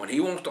 When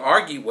he wants to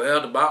argue, well,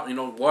 the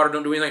Bible, water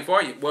don't do anything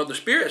for you. Well, the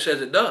Spirit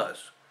says it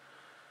does.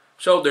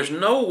 So there's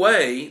no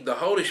way the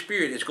Holy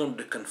Spirit is going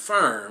to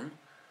confirm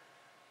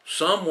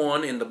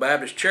someone in the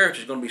Baptist church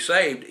is going to be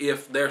saved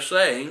if they're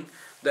saying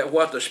that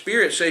what the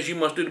Spirit says you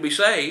must do to be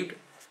saved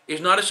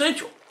is not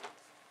essential.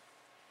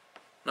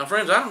 Now,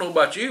 friends, I don't know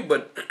about you,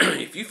 but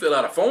if you fill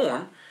out a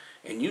form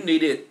and you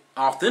need it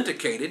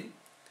authenticated,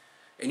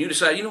 and you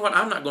decide, you know what,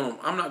 I'm not going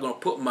to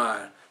put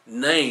my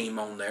name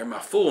on there, my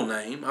full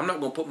name. I'm not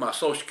going to put my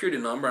social security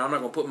number. I'm not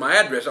going to put my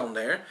address on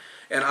there.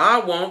 And I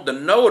want the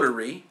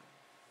notary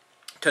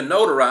to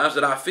notarize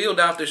that I filled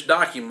out this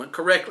document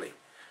correctly.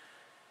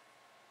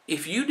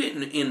 If you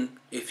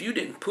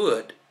didn't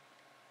put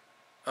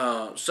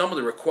some of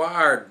the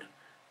required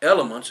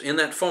elements in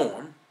that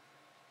form,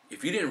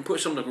 if you didn't put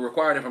some of the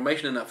required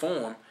information in that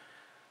form,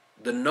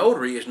 the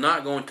notary is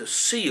not going to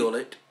seal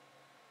it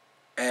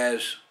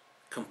as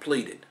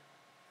completed.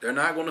 They're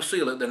not going to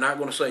seal it. They're not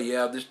going to say,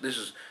 yeah,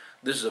 this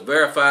is a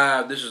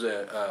verified, this is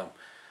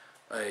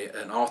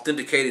an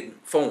authenticated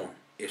form.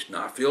 It's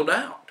not filled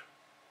out.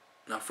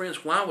 Now,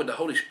 friends, why would the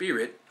Holy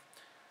Spirit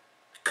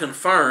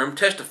confirm,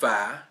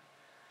 testify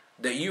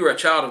that you are a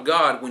child of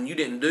God when you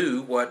didn't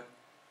do what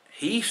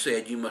He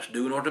said you must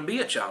do in order to be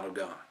a child of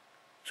God?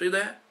 See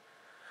that?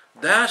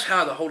 That's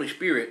how the Holy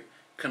Spirit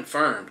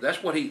confirms.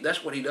 That's what He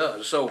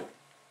does. So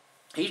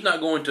He's not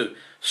going to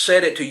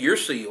set it to your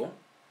seal.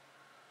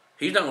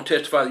 He's not going to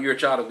testify that you're a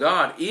child of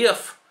God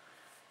if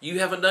you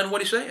haven't done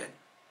what He said.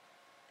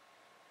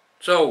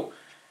 So,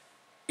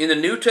 in the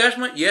New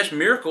Testament, yes,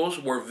 miracles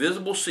were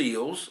visible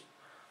seals,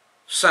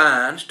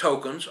 signs,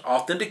 tokens,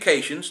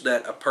 authentications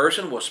that a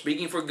person was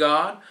speaking for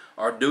God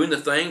or doing the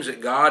things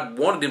that God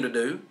wanted him to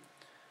do,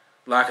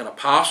 like an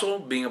apostle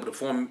being able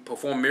to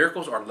perform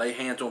miracles or lay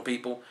hands on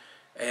people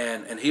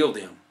and heal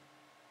them,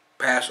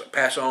 pass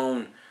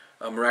on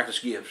miraculous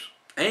gifts.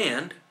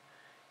 And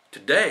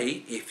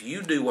today, if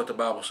you do what the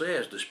Bible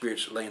says, the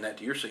Spirit's laying that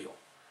to your seal.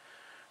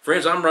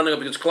 Friends, I'm running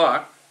up against the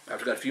clock.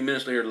 I've got a few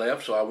minutes there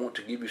left, so I want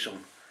to give you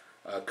some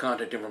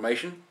contact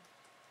information.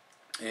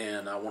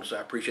 And I want to say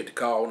I appreciate the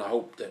call, and I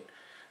hope that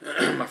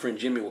my friend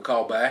Jimmy will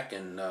call back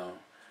and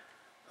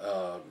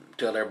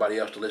tell everybody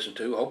else to listen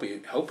to. I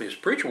hope his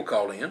preacher will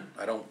call in.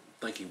 I don't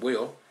think he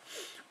will,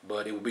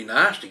 but it would be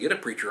nice to get a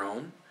preacher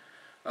on.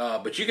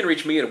 But you can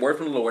reach me at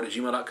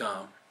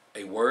awordfromthelord@gmail.com.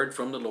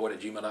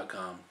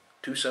 awordfromthelord@gmail.com.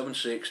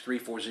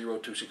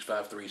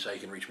 276-340-2653 is how you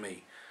can reach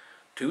me.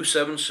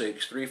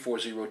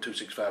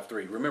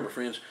 276-340-2653. Remember,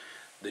 friends,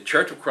 the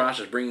Church of Christ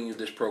is bringing you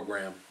this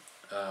program.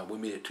 We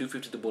meet at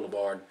 250 The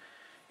Boulevard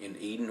in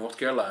Eden, North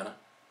Carolina.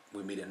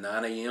 We meet at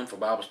 9 a.m. for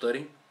Bible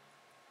study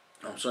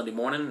on Sunday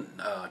morning,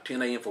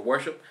 10 a.m. for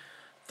worship.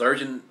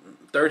 Thursday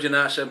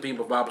night, 7 p.m.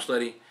 for Bible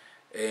study.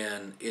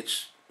 And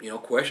it's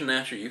question and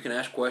answer. You can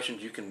ask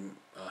questions. You can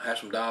have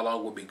some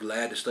dialogue. We'll be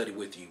glad to study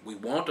with you. We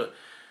want to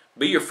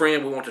be your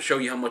friend. We want to show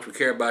you how much we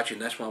care about you,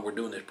 and that's why we're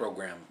doing this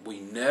program. We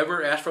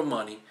never ask for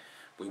money.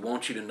 We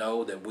want you to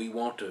know that we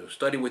want to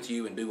study with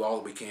you and do all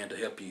that we can to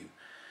help you.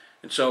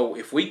 And so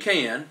if we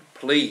can,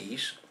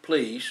 please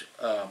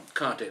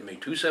contact me,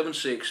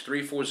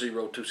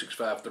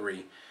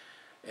 276-340-2653,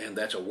 and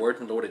that's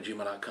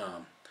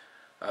awordfromthelord@gmail.com.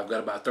 I've got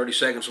about 30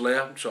 seconds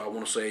left, so I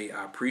want to say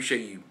I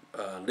appreciate you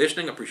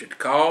listening. I appreciate the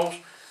calls.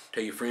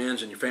 Tell your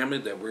friends and your family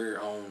that we're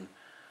on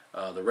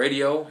the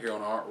radio here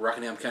on our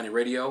Rockingham County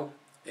Radio,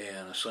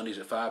 and Sundays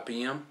at 5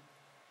 p.m.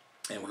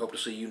 And we hope to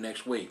see you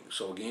next week.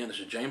 So again, this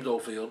is James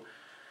Oldfield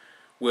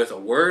with a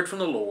word from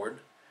the Lord,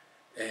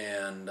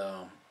 and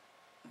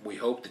we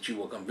hope that you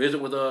will come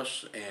visit with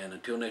us. And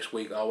until next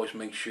week, always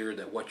make sure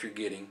that what you're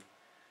getting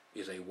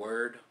is a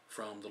word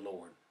from the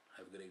Lord.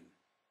 Have a good evening.